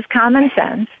 and it is common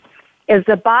sense, is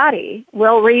the body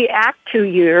will react to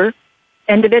your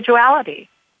individuality.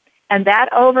 And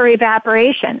that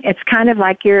over-evaporation, it's kind of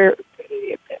like you're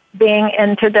being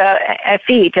into the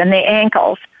feet and the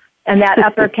ankles and that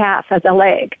upper calf of the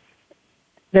leg.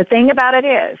 The thing about it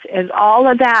is all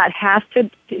of that has to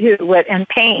do with, and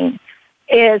pain,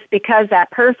 is because that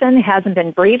person hasn't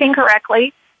been breathing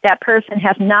correctly, that person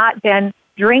has not been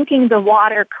drinking the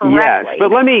water correctly. Yes,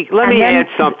 but let me add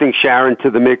something, Sharon, to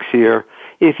the mix here.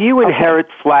 If you inherit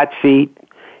flat feet,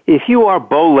 if you are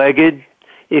bow-legged,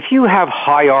 if you have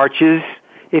high arches,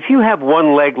 if you have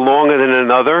one leg longer than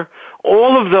another,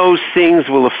 all of those things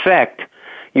will affect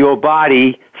your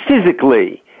body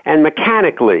physically and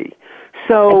mechanically.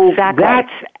 So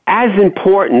that's as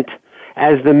important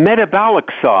as the metabolic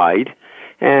side.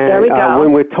 And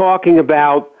when we're talking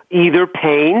about either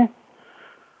pain,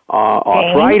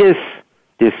 arthritis,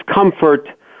 discomfort,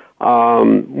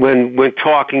 when we're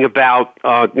talking about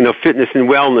fitness and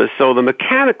wellness. So the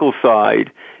mechanical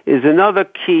side is another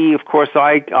key. Of course,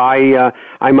 I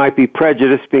might be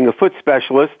prejudiced being a foot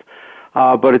specialist,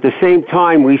 but at the same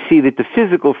time, we see that the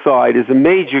physical side is a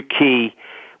major key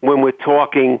when we're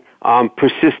talking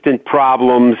persistent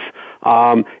problems.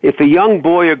 If a young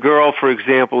boy or girl, for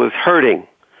example, is hurting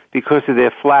because of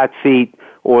their flat feet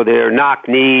or their knock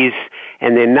knees,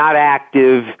 and they're not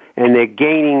active and they're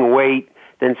gaining weight,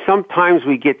 then sometimes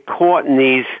we get caught in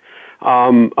these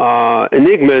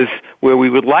enigmas where we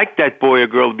would like that boy or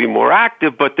girl to be more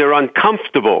active, but they're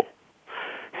uncomfortable.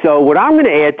 So what I'm going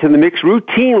to add to the mix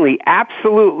routinely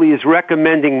absolutely is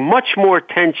recommending much more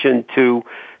attention to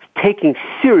taking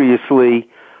seriously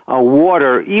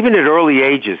water, even at early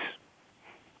ages.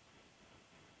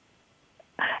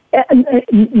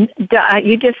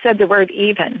 You just said the word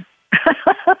even.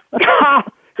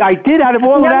 I did out of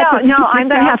all of that. No, I'm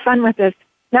going to have fun with this.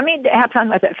 Let me have fun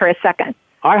with it for a second.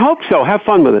 I hope so. Have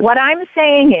fun with it. What I'm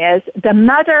saying is the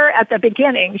mother at the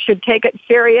beginning should take it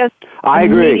serious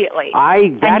immediately. I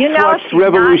agree. That's what's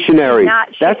revolutionary.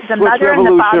 That's what's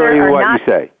revolutionary in what you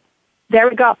say. There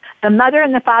we go. The mother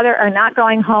and the father are not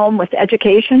going home with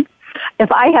education.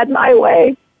 If I had my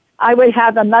way, I would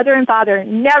have the mother and father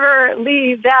never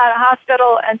leave that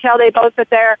hospital until they both sit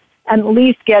there and at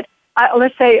least get,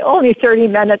 let's say, only 30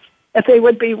 minutes, if they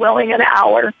would be willing, an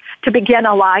hour to begin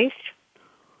a life.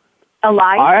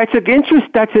 That's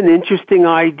an interesting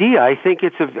idea. I think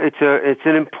it's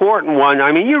an important one.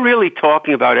 I mean, you're really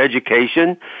talking about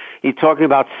education. You're talking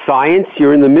about science.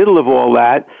 You're in the middle of all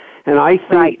that. And I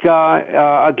think,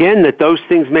 again, that those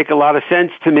things make a lot of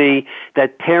sense to me,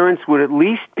 that parents would at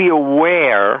least be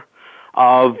aware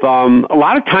of a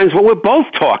lot of times what we're both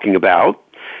talking about,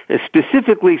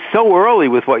 specifically so early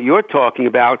with what you're talking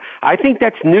about. I think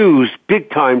that's news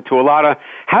big time to a lot of,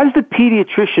 how does the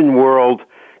pediatrician world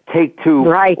take to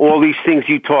all these things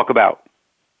you talk about?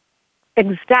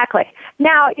 Exactly.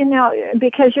 Now,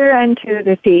 because you're into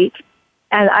the feet,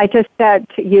 and I just said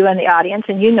to you and the audience,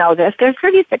 and you know this, there's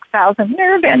 36,000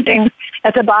 nerve endings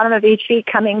at the bottom of each feet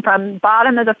coming from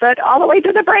bottom of the foot all the way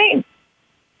to the brain,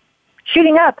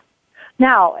 shooting up.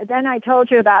 Now, then I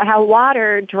told you about how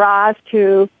water draws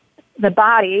to the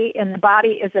body, and the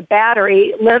body is a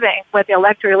battery living with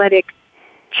electrolytic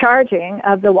charging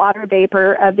of the water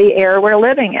vapor of the air we're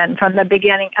living in from the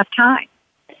beginning of time.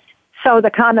 So the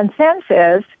common sense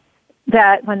is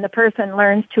that when the person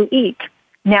learns to eat,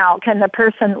 now can the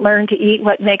person learn to eat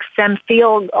what makes them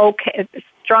feel okay,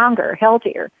 stronger,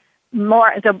 healthier,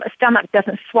 more, the stomach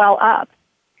doesn't swell up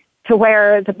to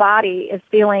where the body is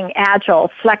feeling agile,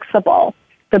 flexible,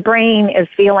 the brain is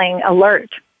feeling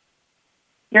alert.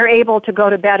 You're able to go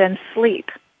to bed and sleep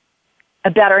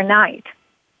a better night.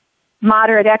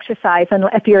 Moderate exercise. And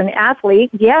if you're an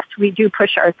athlete, yes, we do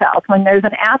push ourselves. When there's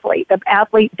an athlete, the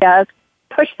athlete does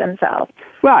push themselves.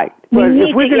 Right. But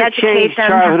if we're going to change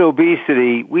childhood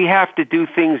obesity, we have to do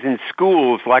things in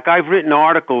schools. Like I've written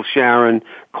articles, Sharon,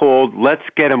 called Let's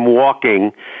Get Them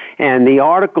Walking. And the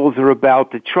articles are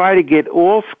about to try to get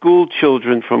all school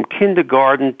children from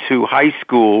kindergarten to high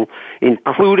school,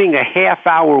 including a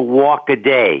half-hour walk a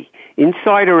day,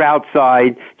 inside or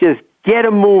outside, just get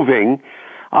them moving.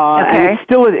 And it's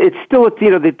still,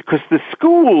 because the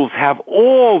schools have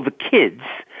all the kids,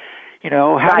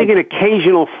 having an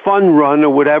occasional fun run or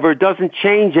whatever doesn't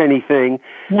change anything.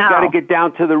 No. You've got to get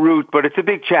down to the root, but it's a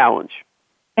big challenge.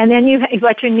 And then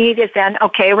what you need is then,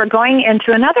 we're going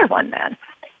into another one then.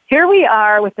 Here we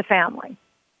are with the family.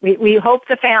 We hope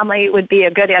the family would be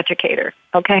a good educator,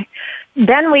 okay?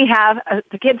 Then we have,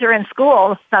 the kids are in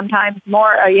school sometimes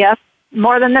more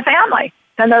than the family,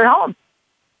 than they're home.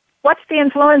 What's the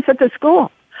influence at the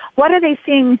school? What are they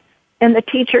seeing in the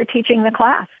teacher teaching the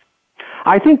class?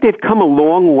 I think they've come a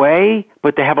long way,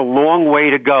 but they have a long way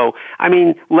to go. I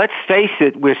mean, let's face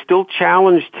it, we're still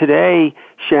challenged today,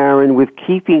 Sharon, with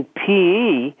keeping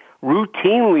PE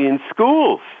routinely in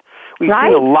schools. We've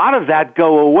seen a lot of that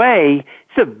go away.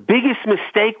 It's the biggest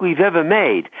mistake we've ever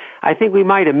made. I think we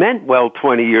might have meant well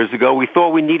 20 years ago. We thought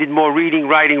we needed more reading,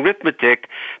 writing, arithmetic,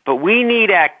 but we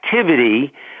need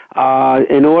activity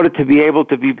in order to be able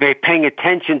to be paying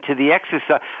attention to the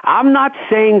exercise. I'm not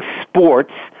saying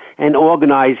sports and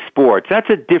organized sports. That's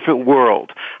a different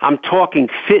world. I'm talking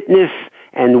fitness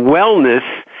and wellness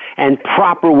and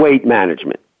proper weight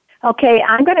management. Okay,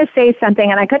 I'm going to say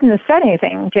something, and I couldn't have said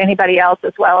anything to anybody else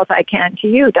as well as I can to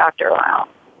you, Dr. Weil.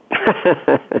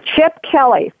 Chip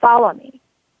Kelly, follow me.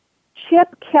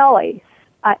 Chip Kelly,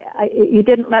 you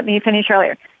didn't let me finish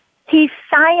earlier. He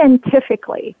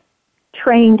scientifically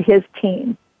trained his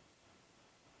team.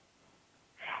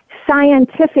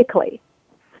 Scientifically.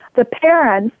 The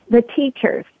parents, the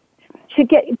teachers, should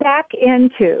get back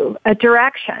into a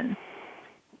direction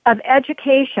of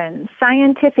education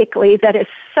scientifically that is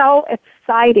so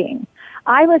exciting.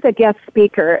 I was a guest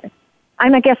speaker.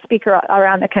 I'm a guest speaker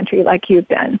around the country like you've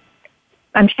been.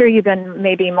 I'm sure you've been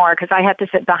maybe more because I have to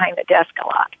sit behind the desk a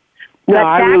lot. No,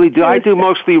 I really do. I do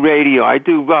mostly radio. I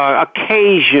do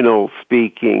occasional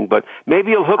speaking, but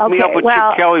maybe you'll hook me up with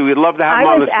Chip Kelly. We'd love to have him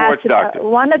on the Sports Doctor.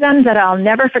 One of them that I'll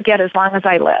never forget as long as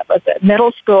I live was a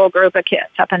middle school group of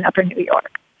kids up in Upper New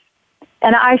York.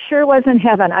 And I sure was in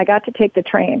heaven. I got to take the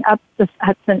train up the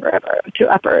Hudson River to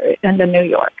upper into New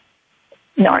York,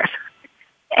 north.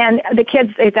 And the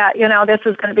kids, they thought, this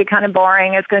is going to be kind of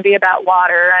boring. It's going to be about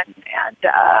water. And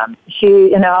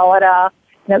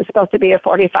it was supposed to be a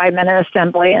 45-minute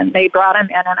assembly, and they brought him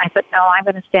in, and I said, no, I'm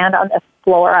going to stand on this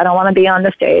floor. I don't want to be on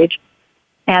the stage.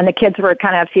 And the kids were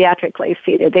kind of theatrically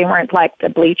seated. They weren't like the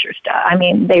bleacher stuff. I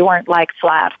mean, they weren't like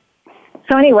flat.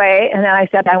 So anyway, and then I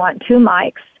said, I want 2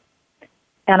 mics,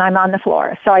 and I'm on the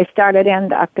floor. So I started in,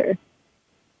 doctor.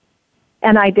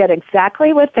 And I did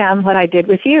exactly with them what I did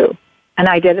with you. And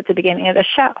I did at the beginning of the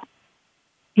show.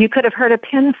 You could have heard a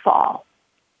pin fall.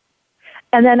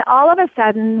 And then all of a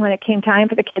sudden, when it came time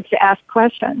for the kids to ask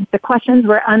questions, the questions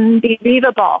were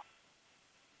unbelievable.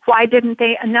 Why didn't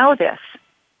they know this?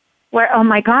 Where, oh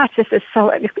my gosh, this is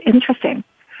so interesting.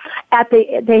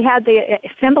 They had the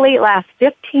assembly last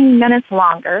 15 minutes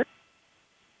longer.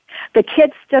 The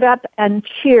kids stood up and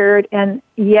cheered and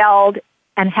yelled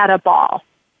and had a ball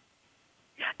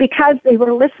because they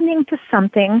were listening to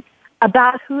something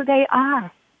about who they are.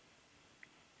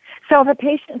 So if a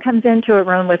patient comes into a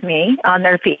room with me on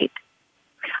their feet,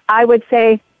 I would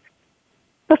say,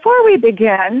 before we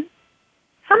begin,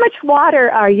 how much water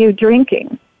are you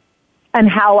drinking? And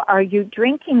how are you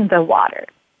drinking the water?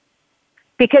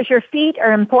 Because your feet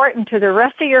are important to the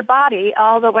rest of your body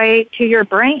all the way to your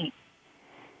brain.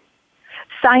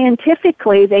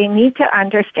 Scientifically, they need to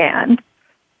understand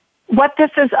what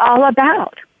this is all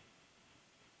about.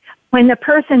 When the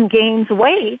person gains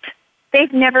weight,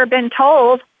 they've never been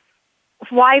told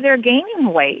why they're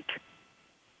gaining weight.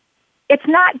 It's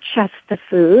not just the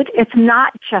food. It's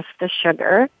not just the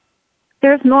sugar.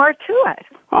 There's more to it.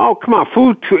 Oh, come on.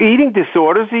 Eating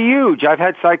disorders are huge. I've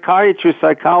had psychiatrists,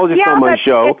 psychologists on my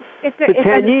show for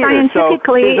 10 years. So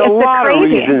there's a lot of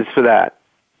reasons for that.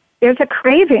 There's a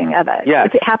craving of it. Yes.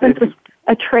 It happens with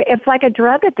it's like a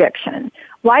drug addiction.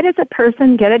 Why does a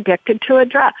person get addicted to a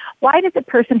drug? Why does a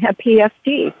person have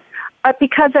PSD?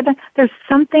 Because there's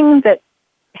something that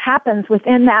happens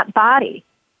within that body,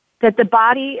 that the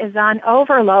body is on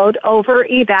overload,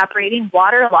 over-evaporating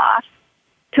water loss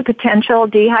to potential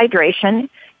dehydration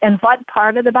in what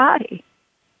part of the body?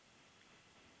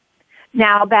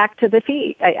 Now back to the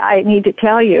feet. I need to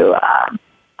tell you,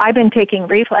 I've been taking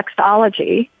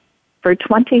reflexology for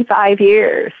 25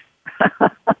 years.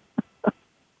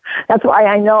 That's why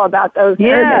I know about those.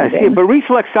 Yes, but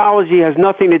reflexology has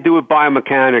nothing to do with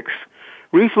biomechanics.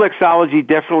 Reflexology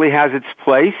definitely has its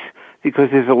place because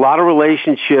there's a lot of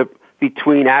relationship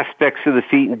between aspects of the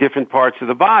feet and different parts of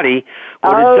the body.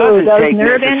 What it doesn't take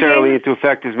necessarily into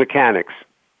effect is mechanics.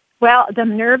 Well, the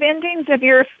nerve endings of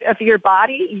your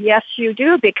body, yes, you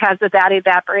do, because of that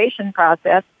evaporation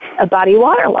process of body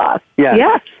water loss.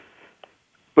 Yes.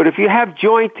 But if you have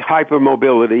joint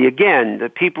hypermobility, again, the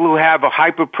people who have a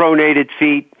hyperpronated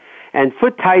feet, and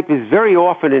foot type is very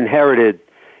often inherited.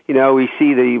 You know, we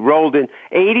see the rolled in.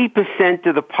 80%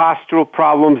 of the postural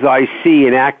problems I see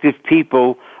in active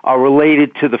people are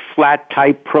related to the flat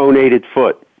type pronated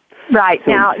foot. Right.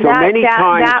 So many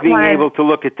times being able to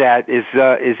look at that is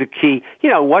a key. You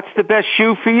know, what's the best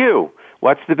shoe for you?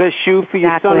 What's the best shoe for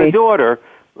your son or daughter?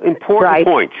 Important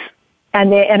points.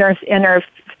 And the inner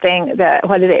thing,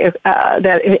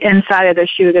 the inside of the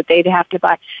shoe that they'd have to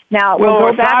buy. Now, we'll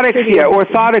go back to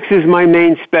orthotics is my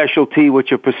main specialty,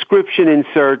 which are prescription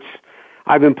inserts.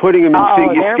 I've been putting them in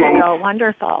figure skates. Oh, there we go.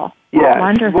 Wonderful. Yeah.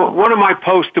 Wonderful. Well, one of my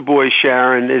poster boys,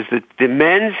 Sharon, is the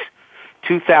men's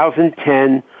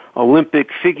 2010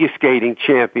 Olympic figure skating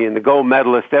champion, the gold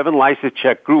medalist, Evan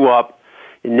Lysacek, grew up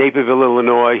in Naperville,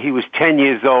 Illinois. He was 10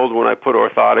 years old when I put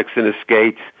orthotics in his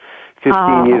skates.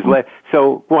 15 years later.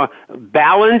 So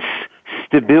balance,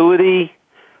 stability,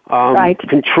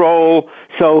 control.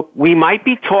 So we might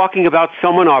be talking about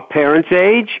someone our parents'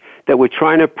 age that we're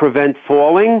trying to prevent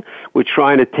falling. We're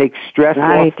trying to take stress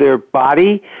off their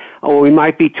body. Or we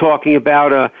might be talking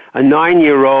about a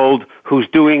 9-year-old who's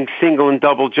doing single and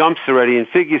double jumps already in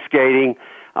figure skating.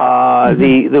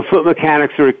 The foot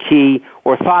mechanics are a key.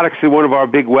 Orthotics are one of our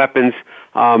big weapons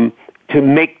to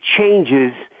make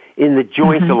changes in the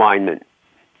joint alignment,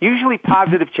 usually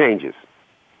positive changes.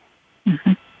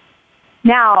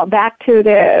 Now, back to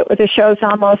the show's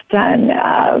almost done.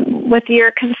 With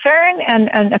your concern,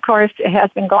 and of course it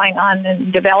has been going on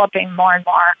and developing more and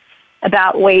more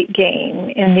about weight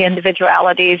gain in the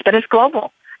individualities, but it's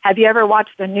global. Have you ever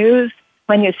watched the news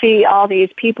when you see all these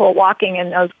people walking in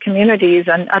those communities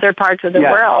and other parts of the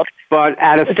world? But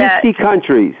out of 50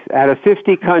 countries,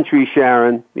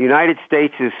 Sharon, the United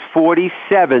States is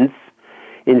 47th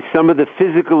in some of the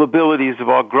physical abilities of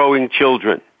our growing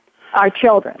children. Our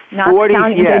children, not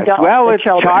counting the adults. Well, it's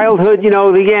childhood. You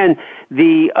know, again,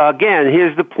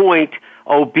 here's the point.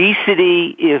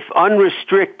 Obesity, if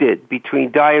unrestricted,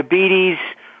 between diabetes,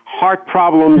 heart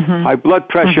problems, high blood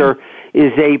pressure,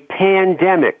 is a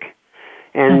pandemic.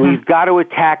 And we've got to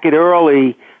attack it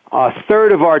early. A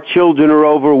third of our children are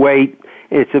overweight.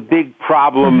 It's a big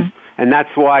problem. And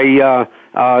that's why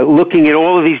looking at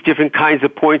all of these different kinds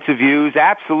of points of views,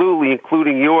 absolutely,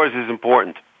 including yours, is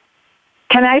important.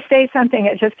 Can I say something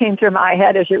that just came through my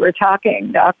head as you were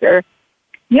talking, Doctor?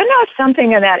 You know,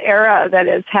 something in that era that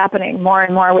is happening more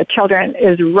and more with children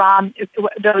is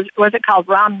was it called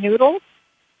ramen noodles?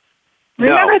 No.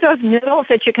 Remember those noodles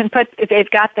that you can put, they've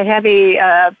got the heavy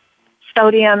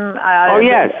sodium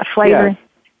flavor? Yes.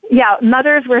 Yeah,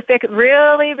 mothers were thick,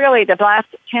 really, the last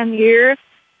 10 years,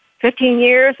 15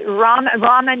 years,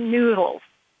 ramen noodles.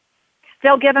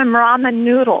 They'll give them ramen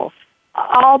noodles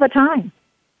all the time.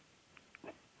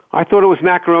 I thought it was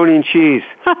macaroni and cheese.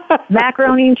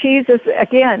 Macaroni and cheese is,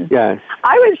 again. Yes.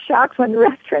 I was shocked when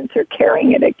restaurants are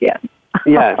carrying it again.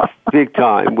 Yes, big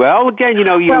time. Well, again,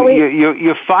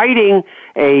 you're fighting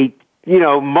a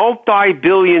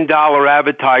multi-billion-dollar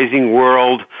advertising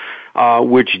world,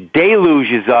 which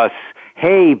deluges us.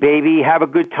 Hey, baby, have a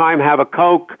good time, have a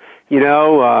Coke, and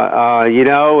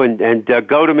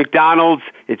go to McDonald's.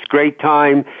 It's great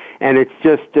time, and it's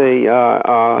just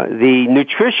the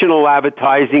nutritional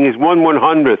advertising is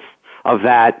 1/100th of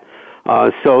that.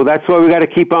 So that's why we got to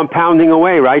keep on pounding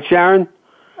away, right, Sharon?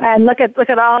 And look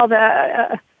at all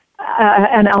the.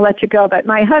 And I'll let you go, but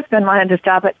my husband wanted to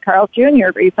stop at Carl's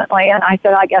Jr. recently, and I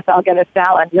said, I guess I'll get a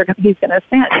salad. He's going to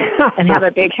sit and have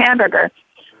a big hamburger.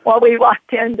 Well, we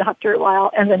walked in, Dr. Weil,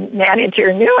 and the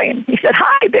manager knew him. He said,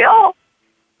 "Hi, Bill."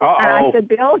 Uh-oh. And I said,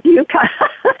 "Bill, you come."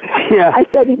 Yeah. I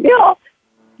said, "Bill,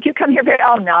 you come here."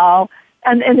 Oh, no.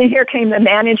 And then here came the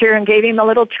manager and gave him a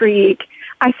little treat.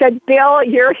 I said, "Bill,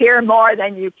 you're here more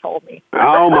than you told me."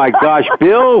 Oh, my gosh.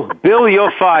 Bill,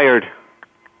 you're fired.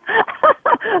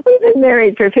 We've been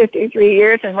married for 53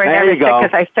 years, and we're never sick because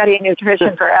I study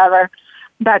nutrition forever.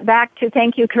 But back to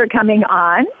thank you for coming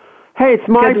on. Hey, it's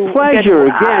my pleasure.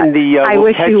 Again, I we'll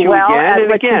wish catch you well again at and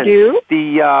what again. you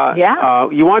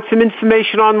do. You want some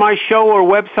information on my show or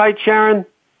website, Sharon?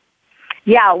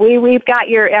 Yeah, we've got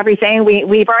your everything.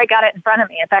 We've already got it in front of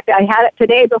me. In fact, I had it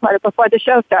today before the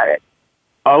show started.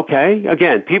 Okay.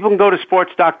 Again, people can go to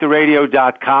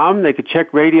sportsdoctorradio.com. They could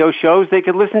check radio shows. They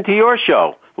could listen to your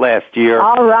show last year.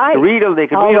 All right. They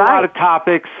could read a lot of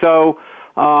topics. So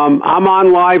I'm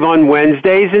on live on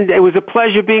Wednesdays, and it was a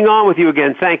pleasure being on with you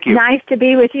again. Thank you. Nice to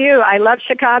be with you. I love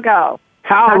Chicago.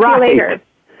 Talk to you later.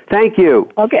 Thank you.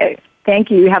 Okay.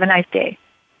 Thank you. You have a nice day.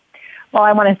 Well,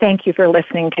 I want to thank you for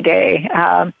listening today.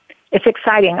 It's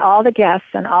exciting, all the guests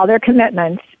and all their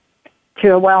commitments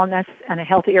to a wellness and a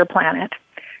healthier planet.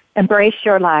 Embrace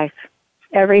your life,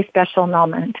 every special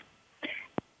moment.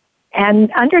 And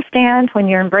understand when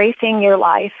you're embracing your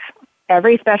life,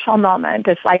 every special moment,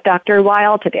 it's like Dr.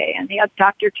 Weil today and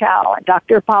Dr. Chow and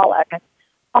Dr. Pollack and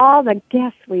all the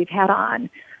guests we've had on.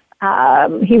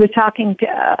 He was talking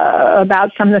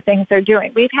about some of the things they're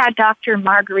doing. We've had Dr.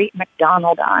 Marguerite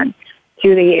McDonald on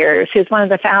through the years, who's one of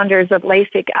the founders of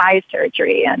LASIK eye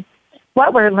surgery, and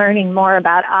what we're learning more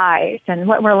about eyes and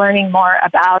what we're learning more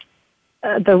about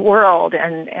the world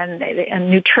and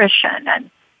nutrition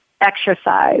and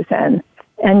exercise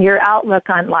and your outlook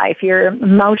on life, your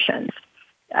emotions,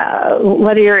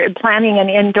 whether you're planning an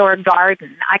indoor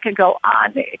garden. I could go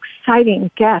on.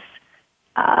 Exciting guests.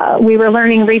 We were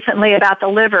learning recently about the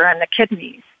liver and the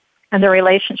kidneys and the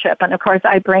relationship. And, of course,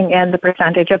 I bring in the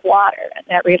percentage of water and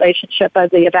that relationship of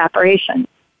the evaporation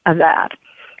of that.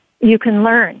 You can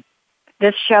learn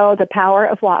this show, The Power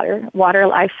of Water, Water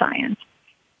Life Science.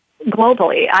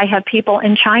 Globally, I have people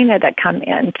in China that come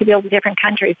in, to build different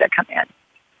countries that come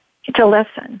in to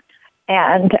listen.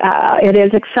 And it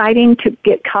is exciting to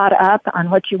get caught up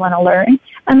on what you want to learn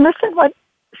and listen what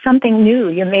something new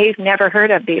you may have never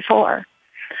heard of before.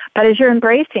 But as you're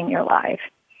embracing your life,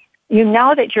 you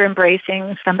know that you're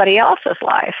embracing somebody else's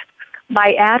life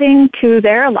by adding to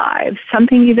their lives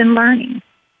something you've been learning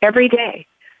every day.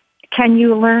 Can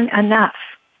you learn enough?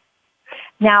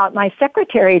 Now, my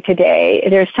secretary today,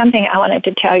 there's something I wanted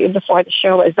to tell you before the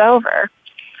show is over,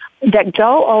 that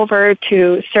go over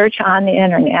to search on the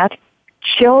internet,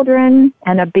 children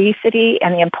and obesity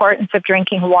and the importance of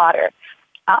drinking water,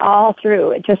 all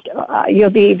through. It just, you'll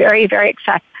be very, very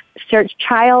excited. Search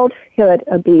childhood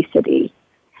obesity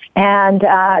and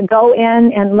go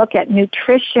in and look at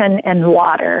nutrition and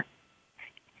water.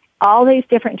 All these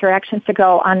different directions to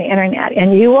go on the internet,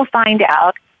 and you will find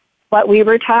out what we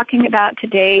were talking about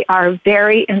today are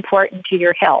very important to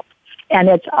your health. And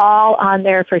it's all on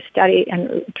there for study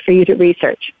and for you to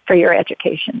research for your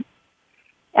education.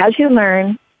 As you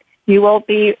learn, you will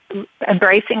be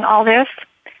embracing all this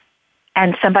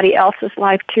and somebody else's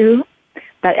life too.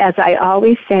 But as I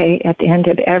always say at the end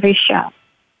of every show,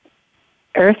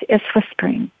 Earth is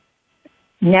whispering.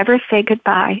 Never say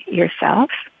goodbye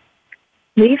yourself.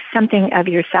 Leave something of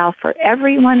yourself for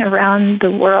everyone around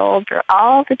the world, for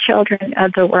all the children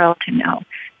of the world to know.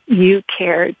 You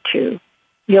cared too.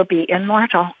 You'll be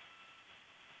immortal.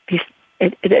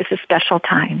 It is a special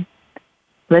time.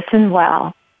 Listen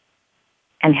well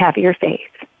and have your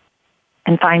faith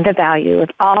and find the value of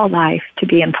all life to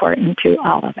be important to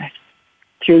all of us,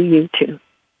 through you too.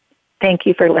 Thank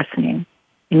you for listening,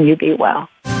 and you be well.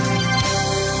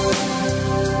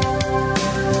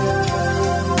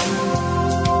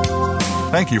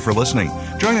 Thank you for listening.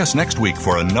 Join us next week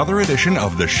for another edition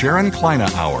of the Sharon Kleyne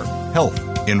Hour,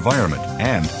 Health, Environment,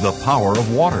 and the Power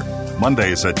of Water.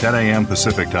 Mondays at 10 a.m.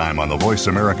 Pacific Time on the Voice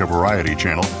America Variety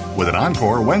Channel, with an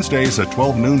encore Wednesdays at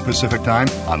 12 noon Pacific Time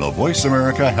on the Voice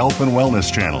America Health and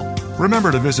Wellness Channel.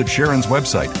 Remember to visit Sharon's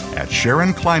website at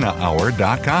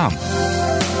SharonKleinehour.com.